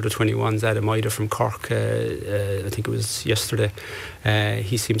 goals for the 21s, Adam Ida from Cork, I think it was yesterday.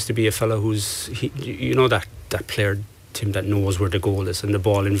 He seems to be a fella who's, that player, Tim, that knows where the goal is, and the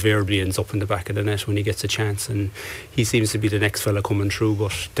ball invariably ends up in the back of the net when he gets a chance, and he seems to be the next fella coming through,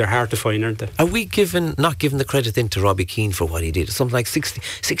 but they're hard to find, aren't they? Are we not giving the credit then to Robbie Keane for what he did? Something like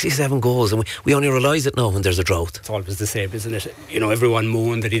 67 goals, and we only realise it now when there's a drought. It's always the same, isn't it? Everyone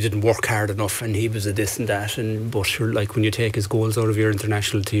moaned that he didn't work hard enough and he was a this and that, but sure, like when you take his goals out of your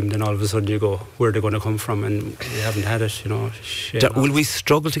international team, then all of a sudden you go, where are they going to come from? And we haven't had it, Will we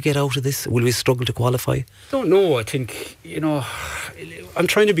struggle to get out of this? Will we struggle to qualify? Don't know. I think, I'm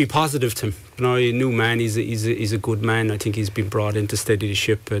trying to be positive, Tim. A new man, he's a good man. I think he's been brought in to steady the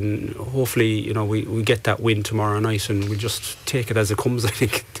ship, and hopefully, we get that win tomorrow night, and we just take it as it comes, I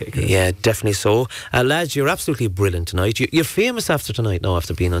think. Yeah, definitely so. Lads, you're absolutely brilliant tonight. You're famous after tonight now,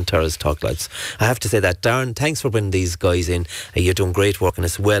 after being on Terrace Talk, lads. I have to say that. Darren, thanks for bringing these guys in. You're doing great work, and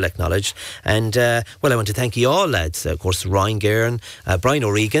it's well acknowledged. And, I want to thank you all, lads. Of course, Ryan Guerin, Brian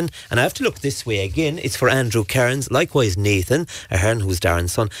O'Regan, and I have to look this way again. It's for Andrew Cairns, likewise Nathan Ahern, who's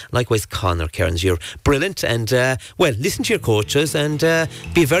Darren's son, likewise Conor Cairns. You're brilliant, and listen to your coaches and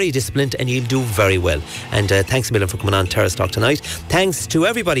be very disciplined, and you'll do very well. And thanks a million for coming on Terrace Talk tonight. Thanks to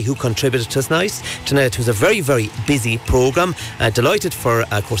everybody who contributed to tonight. It was a very, very busy programme. Delighted for,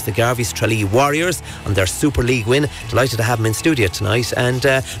 of course, the Garvey's Tralee Warriors on their Super League win. Delighted to have them in studio tonight, and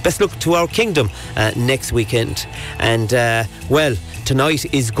best luck to our kingdom next weekend. And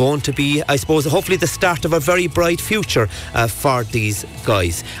tonight is going to be, I suppose, hopefully the start of a very bright future for these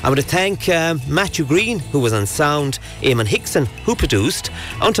guys. I want to thank Matthew Green, who was on sound, Eamon Hickson, who produced.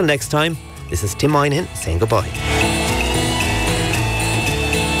 Until next time, this is Tim Moynihan saying goodbye.